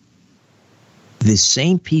mean, the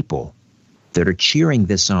same people that are cheering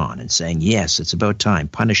this on and saying, yes, it's about time,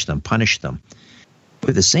 punish them,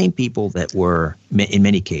 were the same people that were, in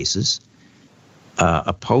many cases,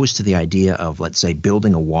 opposed to the idea of, let's say,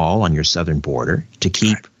 building a wall on your southern border to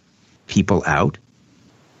keep people out.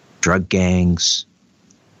 Drug gangs,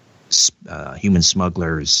 human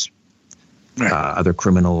smugglers, other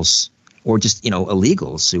criminals, or just,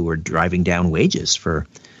 illegals who were driving down wages for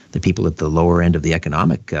the people at the lower end of the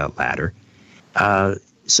economic ladder.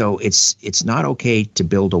 So it's not okay to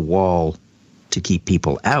build a wall to keep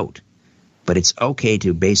people out, but it's okay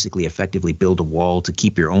to basically effectively build a wall to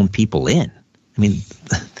keep your own people in. I mean,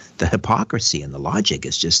 the hypocrisy and the logic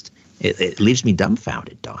is just, it leaves me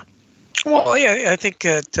dumbfounded, Don. Well, yeah, I think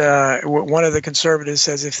that one of the conservatives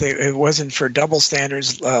says if it wasn't for double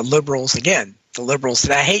standards, liberals, again, the liberals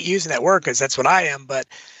today, I hate using that word because that's what I am, but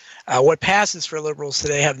what passes for liberals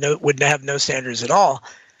today would have no standards at all.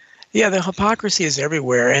 Yeah, the hypocrisy is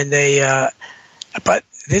everywhere, and but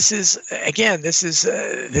this is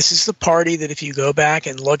the party that if you go back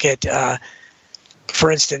and look at,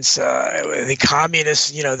 for instance, the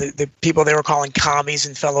communists, the people they were calling commies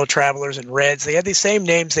and fellow travelers and Reds, they had the same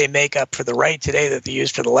names they make up for the right today that they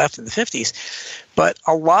used for the left in the 50s. But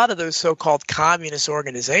a lot of those so-called communist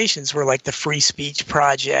organizations were like the Free Speech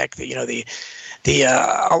Project, a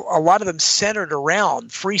lot of them centered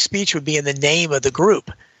around free speech would be in the name of the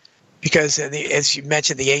group. Because, as you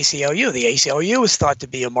mentioned, the ACLU was thought to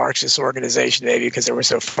be a Marxist organization, maybe because they were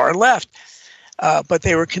so far left. But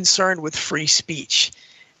they were concerned with free speech.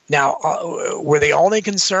 Now, were they only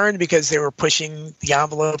concerned because they were pushing the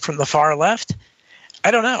envelope from the far left? I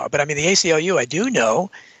don't know. But, I mean, the ACLU, I do know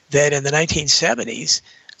that in the 1970s,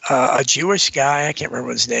 a Jewish guy, I can't remember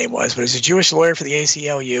what his name was, but he was a Jewish lawyer for the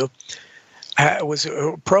ACLU, was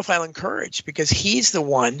profiling courage because he's the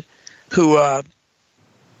one who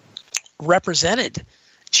represented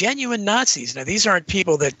genuine Nazis. Now, these aren't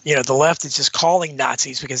people that, the left is just calling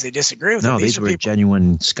Nazis because they disagree with them. No, these were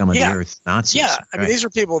genuine scum of the earth Nazis. Yeah, I mean, these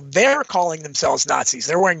are people, they're calling themselves Nazis.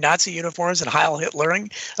 They're wearing Nazi uniforms and Heil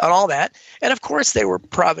Hitlering and all that. And, of course, they were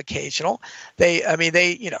provocational.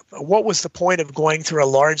 What was the point of going through a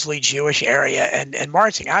largely Jewish area and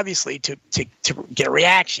marching? Obviously, to get a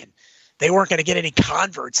reaction. They weren't going to get any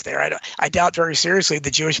converts there. I doubt very seriously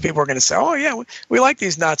the Jewish people were going to say, "Oh yeah, we like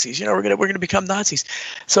these Nazis. We're going to become Nazis."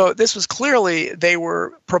 So this was clearly they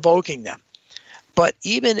were provoking them. But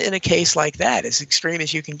even in a case like that, as extreme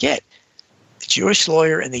as you can get, the Jewish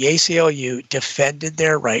lawyer and the ACLU defended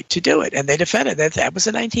their right to do it, and they defended that. That was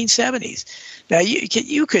the 1970s. Now,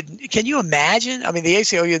 can you imagine? I mean, the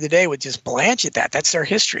ACLU today would just blanch at that. That's their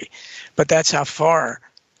history, but that's how far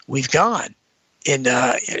we've gone in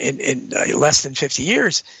less than 50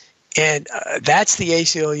 years. And that's the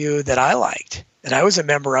ACLU that I liked. And I was a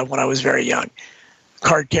member of when I was very young,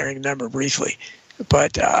 card-carrying member briefly.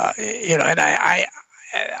 But, and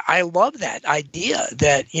I love that idea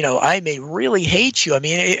that, I may really hate you. I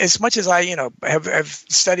mean, as much as I, have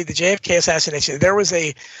studied the JFK assassination, there was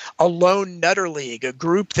a lone nutter league, a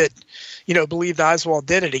group that, believed Oswald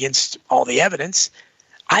did it against all the evidence.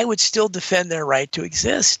 I would still defend their right to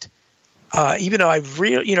exist. Even though I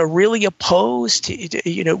really oppose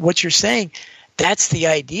to what you're saying, that's the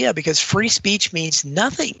idea, because free speech means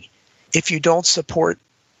nothing if you don't support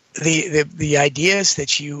the ideas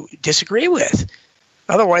that you disagree with.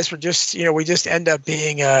 Otherwise, we're just we just end up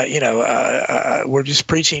being we're just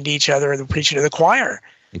preaching to each other and preaching to the choir.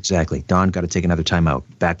 Exactly. Don, got to take another time out.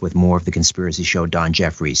 Back with more of the Conspiracy Show. Don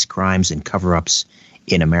Jeffries, Crimes and Cover-Ups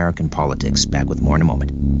in American Politics. Back with more in a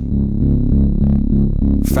moment.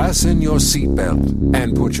 Fasten your seatbelt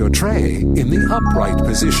and put your tray in the upright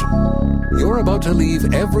position. You're about to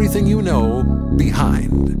leave everything you know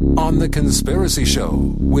behind on The Conspiracy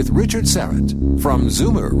Show with Richard Serrett from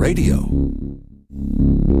Zoomer Radio.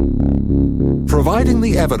 Providing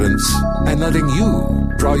the evidence and letting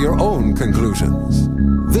you draw your own conclusions.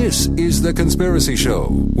 This is The Conspiracy Show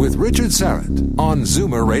with Richard Serrett on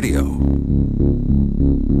Zoomer Radio.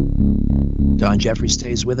 Don Jeffries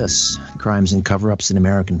stays with us. Crimes and Cover-Ups in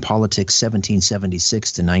American Politics,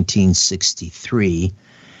 1776 to 1963.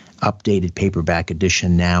 Updated paperback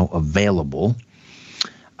edition now available.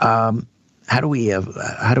 How do we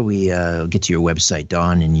get to your website,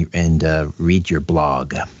 Don, and read your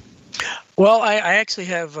blog? Well, I actually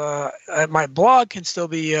have my blog can still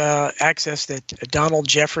be accessed at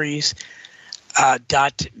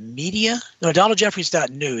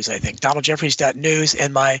DonaldJeffries.news, I think. DonaldJeffries.news,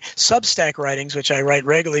 and my Substack writings, which I write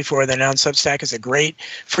regularly for. They're now on Substack is a great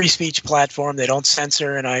free speech platform. They don't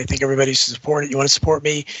censor, and I think everybody should support it. You want to support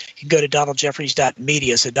me, you can go to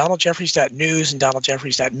DonaldJeffries.media. So DonaldJeffries.news and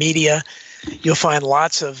DonaldJeffries.media. You'll find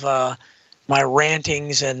lots of my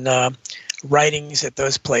rantings and writings at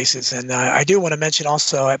those places. And I do want to mention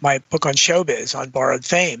also at my book on showbiz, on Borrowed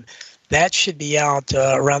Fame. That should be out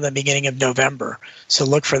around the beginning of November. So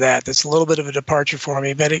look for that. That's a little bit of a departure for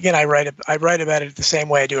me. But again, I write about it the same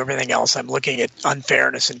way I do everything else. I'm looking at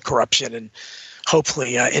unfairness and corruption and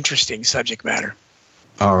hopefully interesting subject matter.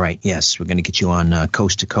 All right. Yes. We're going to get you on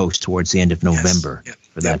Coast to Coast towards the end of November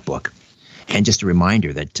for that book. And just a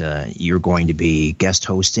reminder that you're going to be guest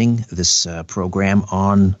hosting this program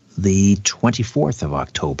on the 24th of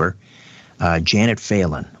October. Janet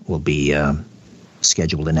Phelan will be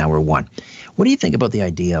scheduled in hour one. What do you think about the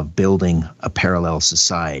idea of building a parallel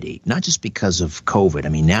society? Not just because of COVID. I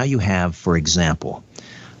mean, now you have, for example,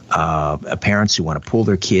 parents who want to pull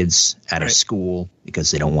their kids out of school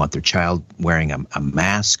because they don't want their child wearing a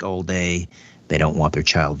mask all day. They don't want their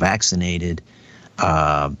child vaccinated.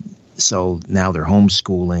 So now they're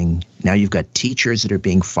homeschooling. Now you've got teachers that are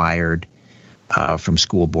being fired from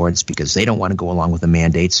school boards because they don't want to go along with the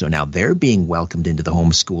mandate. So now they're being welcomed into the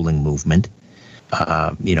homeschooling movement,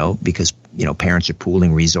 because, parents are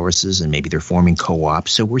pooling resources and maybe they're forming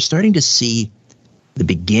co-ops. So we're starting to see the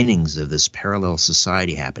beginnings of this parallel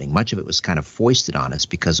society happening. Much of it was kind of foisted on us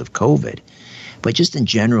because of COVID. But just in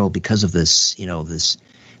general, because of this,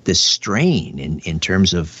 this strain in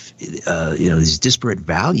terms of, these disparate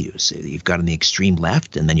values. You've got on the extreme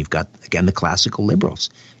left, and then you've got, again, the classical liberals.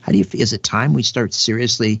 How do you feel? Is it time we start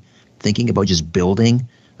seriously thinking about just building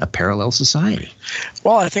a parallel society?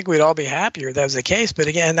 Well, I think we'd all be happier if that was the case. But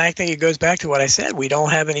again, I think it goes back to what I said. We don't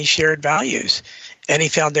have any shared values, any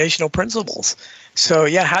foundational principles. So,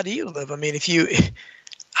 yeah, how do you live? I mean,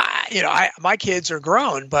 my kids are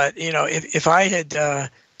grown, but, if I had...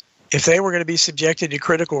 if they were going to be subjected to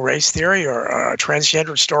critical race theory or a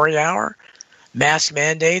transgender story hour, mask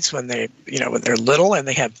mandates when they're little and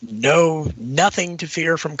they have nothing to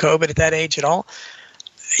fear from COVID at that age at all,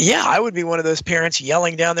 yeah, I would be one of those parents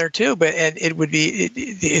yelling down there too.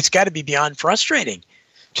 It's got to be beyond frustrating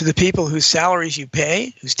to the people whose salaries you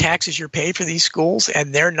pay, whose taxes you pay for these schools,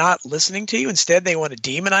 and they're not listening to you. Instead, they want to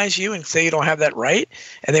demonize you and say you don't have that right,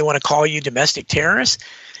 and they want to call you domestic terrorists.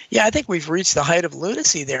 Yeah, I think we've reached the height of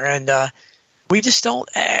lunacy there, and we just don't.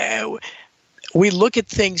 We look at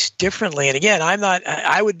things differently. And again,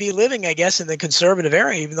 I would be living, I guess, in the conservative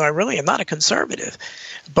area, even though I really am not a conservative.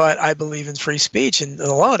 But I believe in free speech, and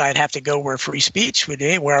alone, I'd have to go where free speech would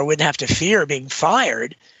be, where I wouldn't have to fear being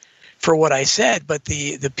fired for what I said. But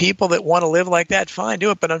the people that want to live like that, fine,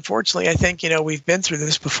 do it. But unfortunately, I think we've been through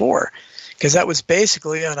this before, because that was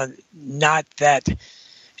basically on a not that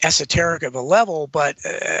esoteric of a level, but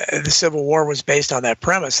the Civil War was based on that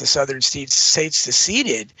premise. The Southern states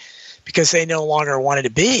seceded because they no longer wanted to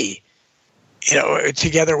be,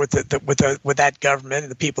 together with with that government and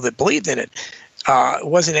the people that believed in it. It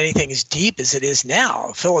wasn't anything as deep as it is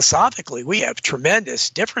now. Philosophically, we have tremendous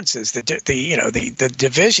differences. The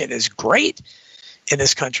division is great in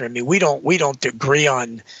this country. I mean, we don't agree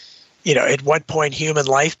on, at what point human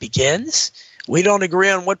life begins. We don't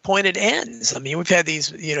agree on what point it ends. I mean, we've had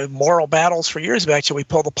these, moral battles for years back. So we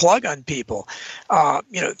pull the plug on people,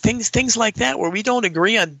 things like that, where we don't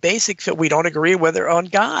agree on we don't agree whether on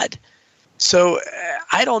God. So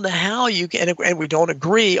I don't know how you can, and we don't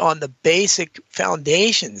agree on the basic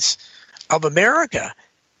foundations of America.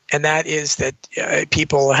 And that is that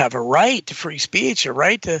people have a right to free speech, a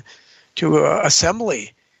right to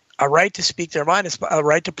assembly, a right to speak their mind, a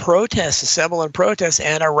right to protest, assemble and protest,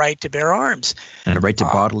 and a right to bear arms. And a right to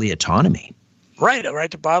bodily autonomy. Right, a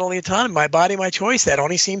right to bodily autonomy. My body, my choice. That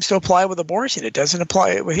only seems to apply with abortion. It doesn't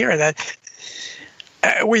apply with here. That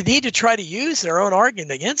we need to try to use their own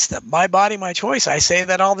argument against them. My body, my choice. I say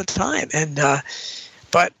that all the time. And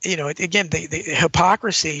but again, the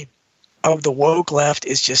hypocrisy of the woke left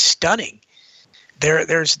is just stunning.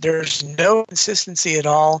 There's no consistency at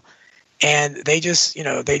all. And they just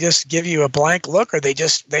give you a blank look, or they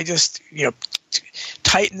just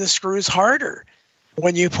tighten the screws harder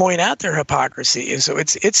when you point out their hypocrisy. So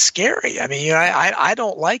it's scary. I mean, I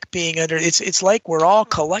don't like being under. It's like we've all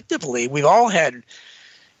had,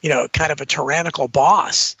 kind of a tyrannical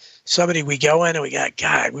boss. Somebody we go in and we got,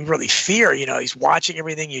 God, we really fear. He's watching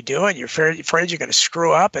everything you do, and you're afraid you're going to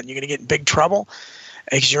screw up and you're going to get in big trouble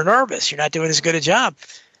because you're nervous. You're not doing as good a job.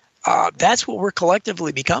 That's what we're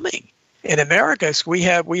collectively becoming. In America, we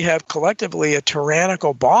have collectively a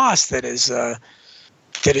tyrannical boss that is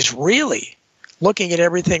really looking at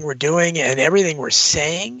everything we're doing and everything we're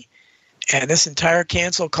saying, and this entire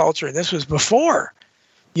cancel culture. And this was before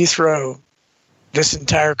you throw this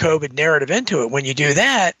entire COVID narrative into it. When you do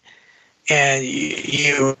that, and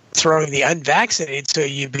you throwing the unvaccinated, so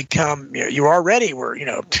you become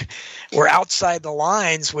we're outside the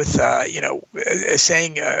lines with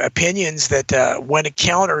saying opinions that went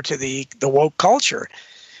counter to the woke culture.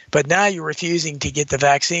 But now you're refusing to get the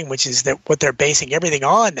vaccine, which is what they're basing everything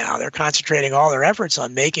on now. They're concentrating all their efforts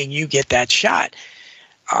on making you get that shot.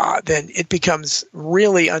 Then it becomes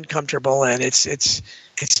really uncomfortable, and it's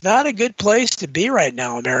not a good place to be right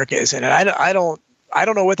now. America is, and I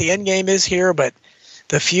don't know what the end game is here, but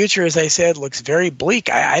the future, as I said, looks very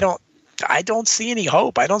bleak. I don't see any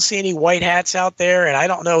hope. I don't see any white hats out there, and I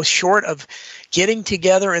don't know, short of getting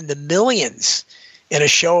together in the millions in a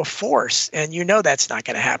show of force. And that's not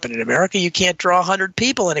going to happen in America. You can't draw 100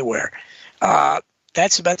 people anywhere.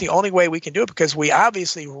 That's about the only way we can do it, because we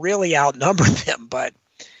obviously really outnumber them. But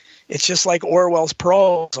it's just like Orwell's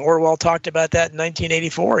proles. Orwell talked about that in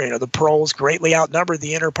 1984. The proles greatly outnumbered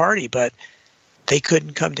the inner party, but they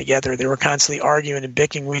couldn't come together. They were constantly arguing and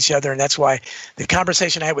bickering with each other. And that's why the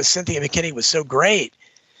conversation I had with Cynthia McKinney was so great,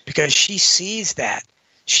 because she sees that.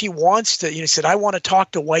 She wants to, said, I want to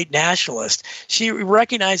talk to white nationalists. She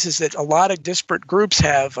recognizes that a lot of disparate groups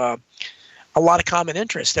have a lot of common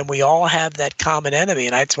interest, and we all have that common enemy.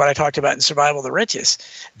 And that's what I talked about in Survival of the Richest.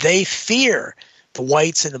 They fear the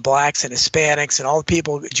whites and the blacks and Hispanics and all the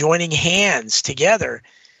people joining hands together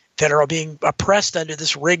that are being oppressed under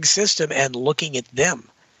this rigged system and looking at them.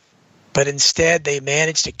 But instead, they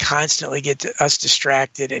manage to constantly get us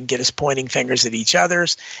distracted and get us pointing fingers at each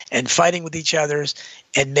other's and fighting with each other's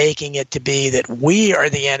and making it to be that we are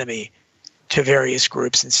the enemy to various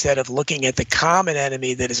groups, instead of looking at the common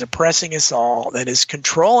enemy that is oppressing us all, that is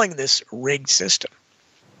controlling this rigged system.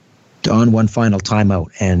 Don, one final timeout,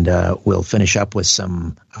 and we'll finish up with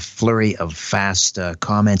a flurry of fast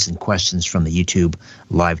comments and questions from the YouTube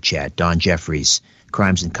live chat. Don Jeffries,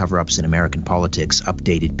 Crimes and Cover-Ups in American Politics,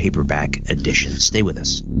 updated paperback edition. Stay with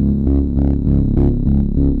us.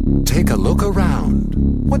 Take a look around.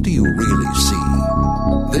 What do you really see?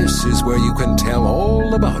 This is where you can tell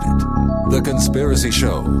all about it. The Conspiracy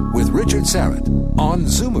Show with Richard Sarrett on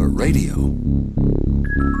Zoomer Radio.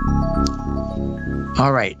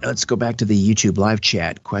 All right, let's go back to the YouTube live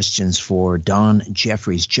chat. Questions for Don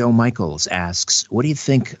Jeffries. Joe Michaels asks, what do you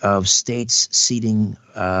think of states seceding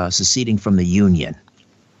from the Union?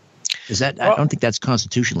 I don't think that's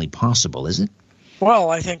constitutionally possible, is it?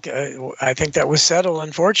 Well, I think that was settled,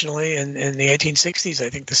 unfortunately, in the 1860s. I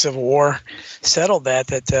think the Civil War settled that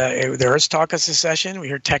there is talk of secession. We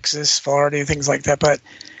hear Texas, Florida, things like that. But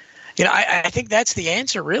I think that's the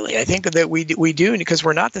answer, really. I think that we do, because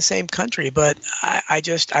we're not the same country. But I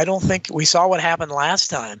don't think we saw what happened last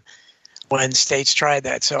time when states tried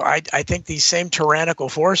that. So I think these same tyrannical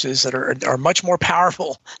forces that are much more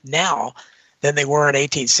powerful now than they were in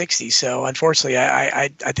 1860. So unfortunately, I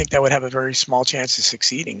think that would have a very small chance of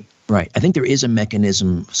succeeding. Right. I think there is a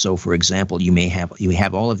mechanism. So, for example, you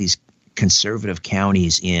have all of these conservative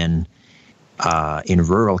counties in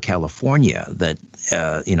rural California that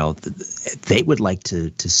they would like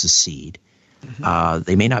to secede. Mm-hmm.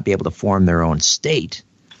 They may not be able to form their own state,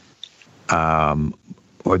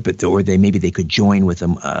 or they could join with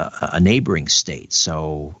a neighboring state.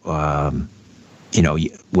 So.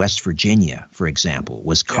 West Virginia, for example,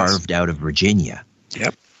 was carved out of Virginia.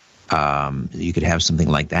 Yep. You could have something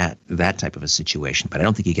like that type of a situation. But I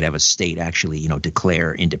don't think you could have a state actually,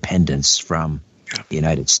 declare independence from the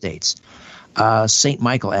United States. St.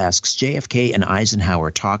 Michael asks, JFK and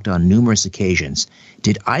Eisenhower talked on numerous occasions.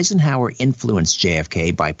 Did Eisenhower influence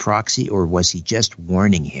JFK by proxy, or was he just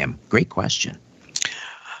warning him? Great question.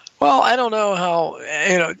 Well, I don't know how,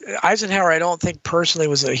 Eisenhower, I don't think personally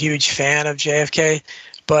was a huge fan of JFK,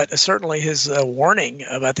 but certainly his warning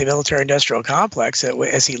about the military-industrial complex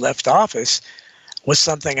as he left office was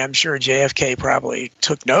something I'm sure JFK probably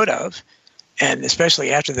took note of, and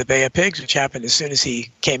especially after the Bay of Pigs, which happened as soon as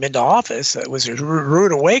he came into office. It was a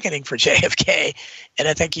rude awakening for JFK, and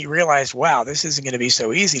I think he realized, wow, this isn't going to be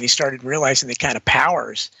so easy, and he started realizing the kind of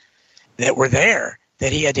powers that were there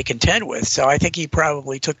that he had to contend with. So I think he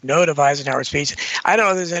probably took note of Eisenhower's speech. I don't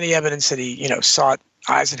know if there's any evidence that he, sought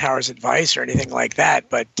Eisenhower's advice or anything like that,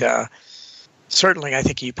 but certainly I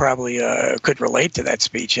think he probably could relate to that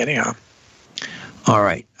speech anyhow. All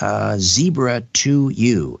right.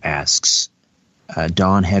 Zebra2U asks,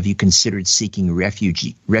 Don, have you considered seeking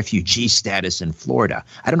refugee status in Florida?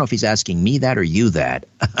 I don't know if he's asking me that or you that.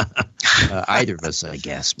 Either of us, I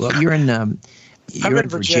guess. Well, you're in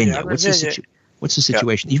Virginia. What's the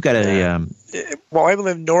situation? Yep. You've got well, I live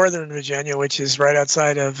in northern Virginia, which is right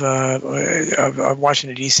outside of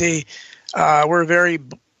Washington, D.C. We're very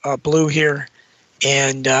blue here,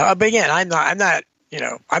 and but again, I'm not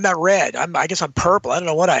red. I guess I'm purple. I don't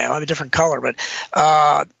know what I am. I'm a different color, but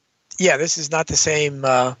this is not the same.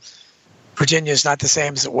 Virginia is not the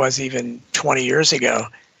same as it was even 20 years ago.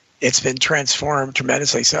 It's been transformed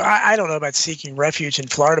tremendously. So I don't know about seeking refuge in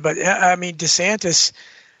Florida, but I mean, DeSantis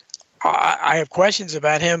I have questions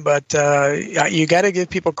about him, but you got to give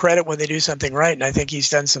people credit when they do something right, and I think he's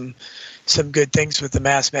done some good things with the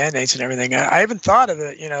mask mandates and everything. I haven't thought of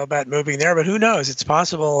it, about moving there, but who knows? It's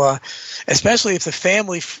possible, especially if the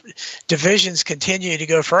family divisions continue to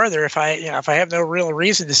go further. If I have no real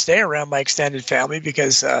reason to stay around my extended family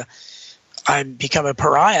because I'm become a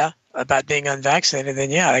pariah about being unvaccinated,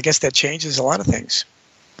 then I guess that changes a lot of things.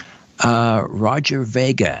 Roger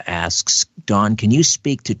Vega asks, Don, can you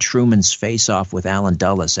speak to Truman's face-off with Allen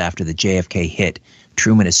Dulles after the JFK hit?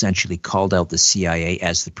 Truman essentially called out the CIA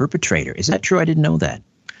as the perpetrator. Is that true? I didn't know that.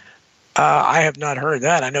 I have not heard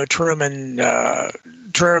that. I know Truman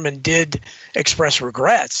did express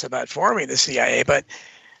regrets about forming the CIA, but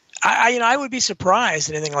I would be surprised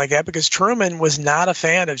at anything like that because Truman was not a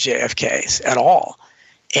fan of JFK's at all.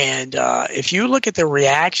 And if you look at the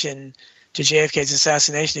reaction to JFK's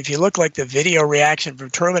assassination, if you look like the video reaction from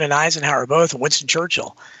Truman and Eisenhower both, and Winston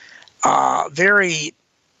Churchill, very,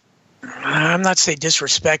 I'm not saying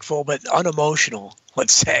disrespectful, but unemotional,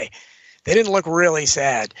 let's say. They didn't look really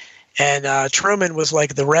sad. And Truman was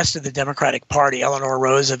like the rest of the Democratic Party, Eleanor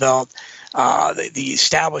Roosevelt, the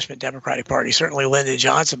establishment Democratic Party, certainly Lyndon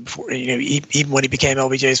Johnson, before, even when he became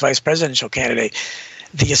LBJ's vice presidential candidate.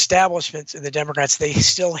 The establishment and the Democrats, they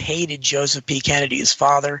still hated Joseph P. Kennedy, his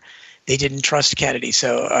father. They didn't trust Kennedy.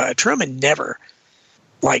 So Truman never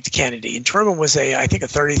liked Kennedy. And Truman was I think a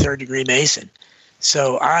 33rd degree Mason.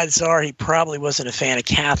 So odds are he probably wasn't a fan of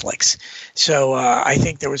Catholics. So I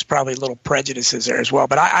think there was probably little prejudices there as well.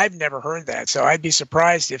 But I've never heard that. So I'd be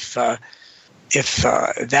surprised if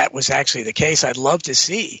that was actually the case. I'd love to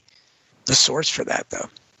see the source for that, though.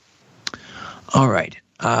 All right.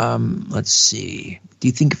 Let's see. Do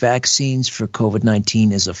you think vaccines for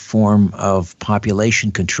COVID-19 is a form of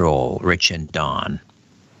population control, Rich and Don?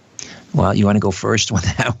 Well, you want to go first with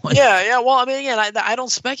that one? Yeah. Well, I mean, again, I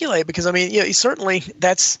don't speculate because, I mean, certainly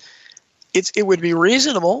it would be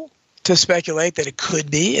reasonable to speculate that it could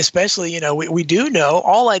be, especially, we do know,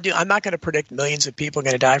 I'm not going to predict millions of people are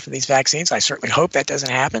going to die from these vaccines. I certainly hope that doesn't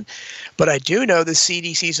happen. But I do know the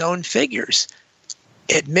CDC's own figures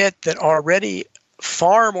admit that already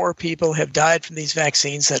far more people have died from these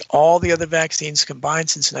vaccines than all the other vaccines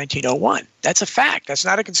combined since 1901. That's a fact. That's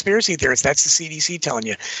not a conspiracy theorist. That's the CDC telling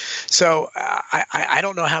you. So I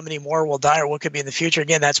don't know how many more will die or what could be in the future.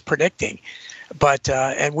 Again, that's predicting. But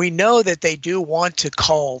and we know that they do want to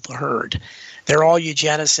cull the herd. They're all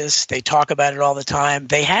eugenicists. They talk about it all the time.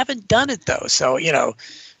 They haven't done it, though. So,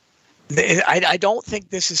 I don't think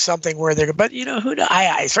this is something where they're – but,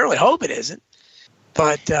 I certainly hope it isn't.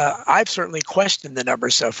 But I've certainly questioned the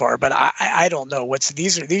numbers so far. But I don't know.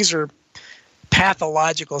 These are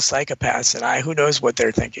pathological psychopaths, and who knows what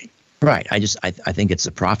they're thinking. Right. I think it's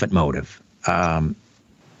a profit motive, and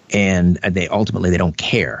they ultimately don't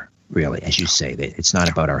care. Really, as you say, it's not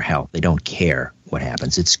about our health. They don't care what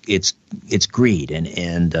happens. It's greed,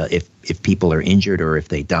 and if people are injured or if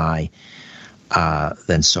they die,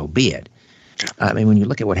 then so be it. I mean, when you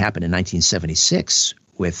look at what happened in 1976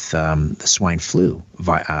 with the swine flu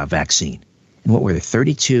vaccine, and what were there?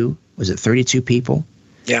 32 people?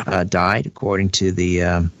 Yeah, died according to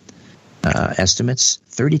the estimates.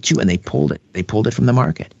 32, and they pulled it. They pulled it from the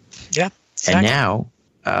market. Yeah, exactly. And now.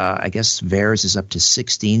 I guess VAERS is up to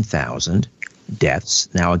 16,000 deaths.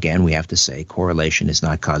 Now, again, we have to say correlation is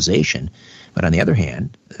not causation. But on the other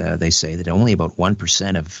hand, they say that only about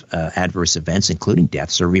 1% of adverse events, including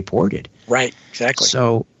deaths, are reported. Right, exactly.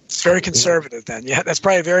 So it's very conservative then. Yeah, that's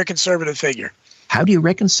probably a very conservative figure. How do you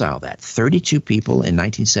reconcile that? 32 people in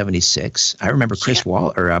 1976. I remember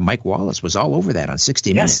Mike Wallace was all over that on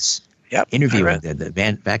 60 Minutes. Yep. Interviewing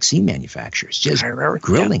the vaccine manufacturers, just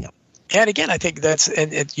grilling them. And again, I think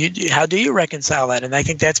how do you reconcile that? And I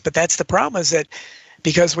think that's the problem is that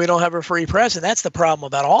because we don't have a free press, and that's the problem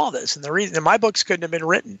about all this. And the reason and my books couldn't have been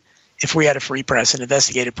written if we had a free press and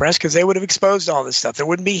investigative press because they would have exposed all this stuff. There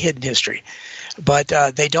wouldn't be hidden history, but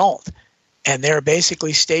they don't. And they're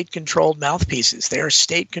basically state-controlled mouthpieces. They're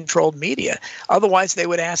state-controlled media. Otherwise, they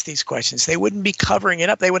would ask these questions. They wouldn't be covering it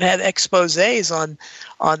up. They would have exposés on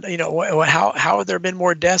how have there been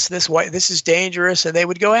more deaths this way? This is dangerous, and they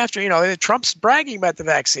would go after. Trump's bragging about the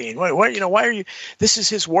vaccine. Why are you? This is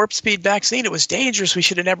his warp speed vaccine. It was dangerous. We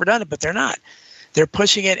should have never done it, but they're not. They're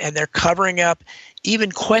pushing it, and they're covering up,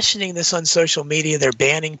 even questioning this on social media. They're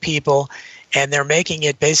banning people, and they're making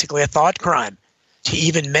it basically a thought crime to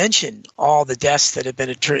even mention all the deaths that have been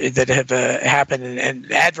happened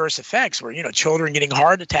and adverse effects, where children getting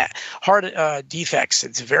heart defects.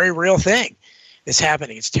 It's a very real thing that's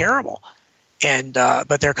happening. It's terrible, and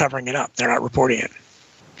but they're covering it up. They're not reporting it.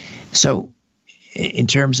 So, in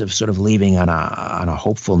terms of sort of leaving on a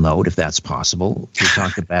hopeful note, if that's possible,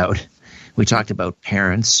 we talked about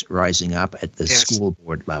parents rising up at the school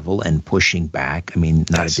board level and pushing back. I mean,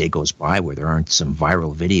 not a day goes by where there aren't some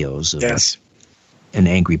viral videos of an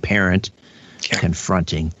angry parent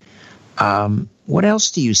confronting. What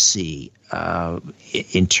else do you see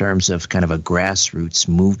in terms of kind of a grassroots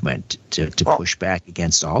movement to push back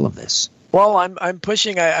against all of this? Well, I'm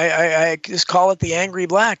pushing. I just call it the angry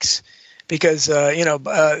blacks, because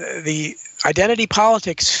the identity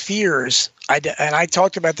politics fears. And I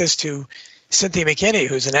talked about this to Cynthia McKinney,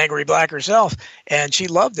 who's an angry black herself, and she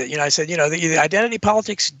loved it. I said, the identity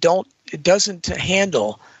politics doesn't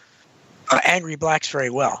handle angry blacks very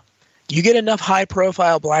well. You get enough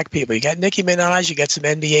high-profile black people. You got Nicki Minaj. You got some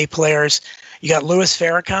NBA players. You got Louis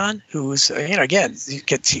Farrakhan, who's, again,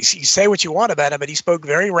 you say what you want about him, but he spoke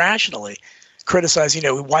very rationally, criticizing,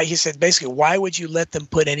 why he said basically, why would you let them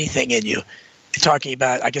put anything in you? Talking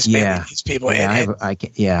about, I guess, mainly these people. I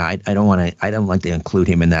don't want to. I don't like to include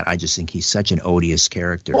him in that. I just think he's such an odious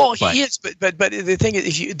character. Well, he is, but the thing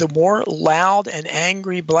is, the more loud and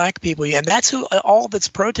angry black people, and that's all that's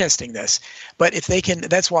protesting this. But if they can,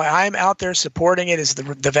 that's why I'm out there supporting it. Is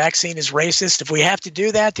the vaccine is racist? If we have to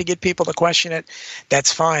do that to get people to question it,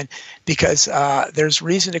 that's fine, because there's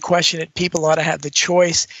reason to question it. People ought to have the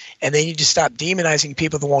choice, and they need to stop demonizing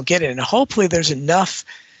people that won't get it. And hopefully, there's enough.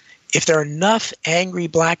 If there are enough angry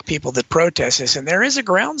black people that protest this, and there is a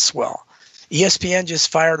groundswell, ESPN just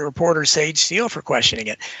fired reporter Sage Steele for questioning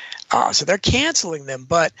it. So they're canceling them,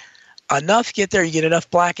 but enough get there. You get enough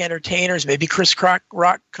black entertainers. Maybe Chris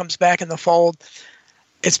Rock comes back in the fold.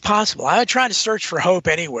 It's possible. I would try to search for hope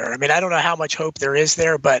anywhere. I mean, I don't know how much hope there is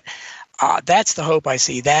there, but that's the hope I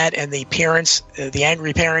see. That and the parents, the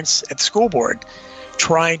angry parents at the school board,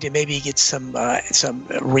 trying to maybe get some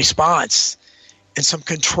response and some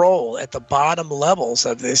control at the bottom levels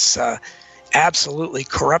of this absolutely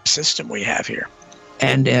corrupt system we have here.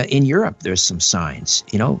 And in Europe, there's some signs.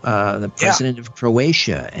 The president of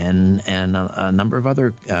Croatia and a number of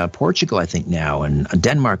other, Portugal, I think now, and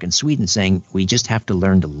Denmark and Sweden, saying we just have to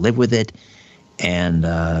learn to live with it, and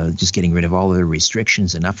just getting rid of all of the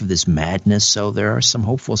restrictions, enough of this madness. So there are some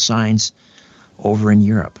hopeful signs over in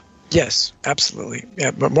Europe. Yes, absolutely.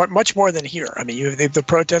 Yeah, but much more than here. I mean, you have the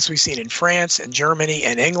protests we've seen in France and Germany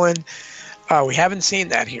and England. We haven't seen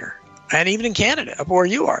that here. And even in Canada, up where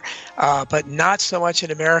you are. But not so much in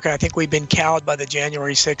America. I think we've been cowed by the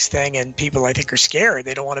January 6th thing, and people, I think, are scared.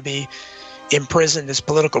 They don't want to be imprisoned as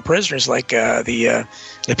political prisoners like the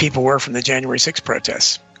people were from the January 6th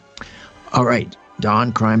protests. All right.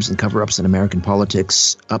 Don, Crimes and Cover-Ups in American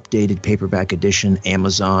Politics, updated paperback edition,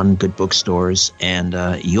 Amazon, good bookstores, and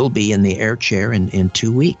you'll be in the air chair in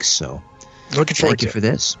 2 weeks. So looking forward to it. Thank you for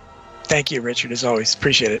this. Thank you, Richard, as always.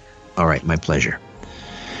 Appreciate it. All right, my pleasure.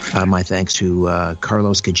 My thanks to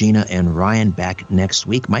Carlos Cagina and Ryan back next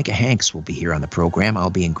week. Micah Hanks will be here on the program.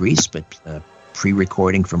 I'll be in Greece, but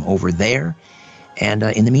pre-recording from over there. And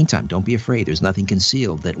in the meantime, don't be afraid. There's nothing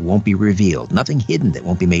concealed that won't be revealed, nothing hidden that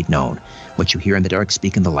won't be made known. What you hear in the dark,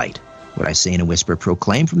 speak in the light. What I say in a whisper,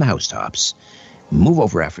 proclaim from the housetops. Move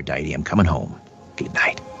over, Aphrodite. I'm coming home. Good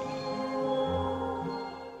night.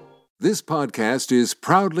 This podcast is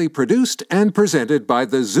proudly produced and presented by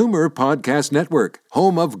the Zoomer Podcast Network,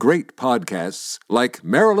 home of great podcasts like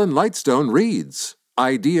Marilyn Lightstone Reads,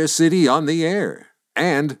 Idea City on the Air,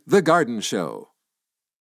 and The Garden Show.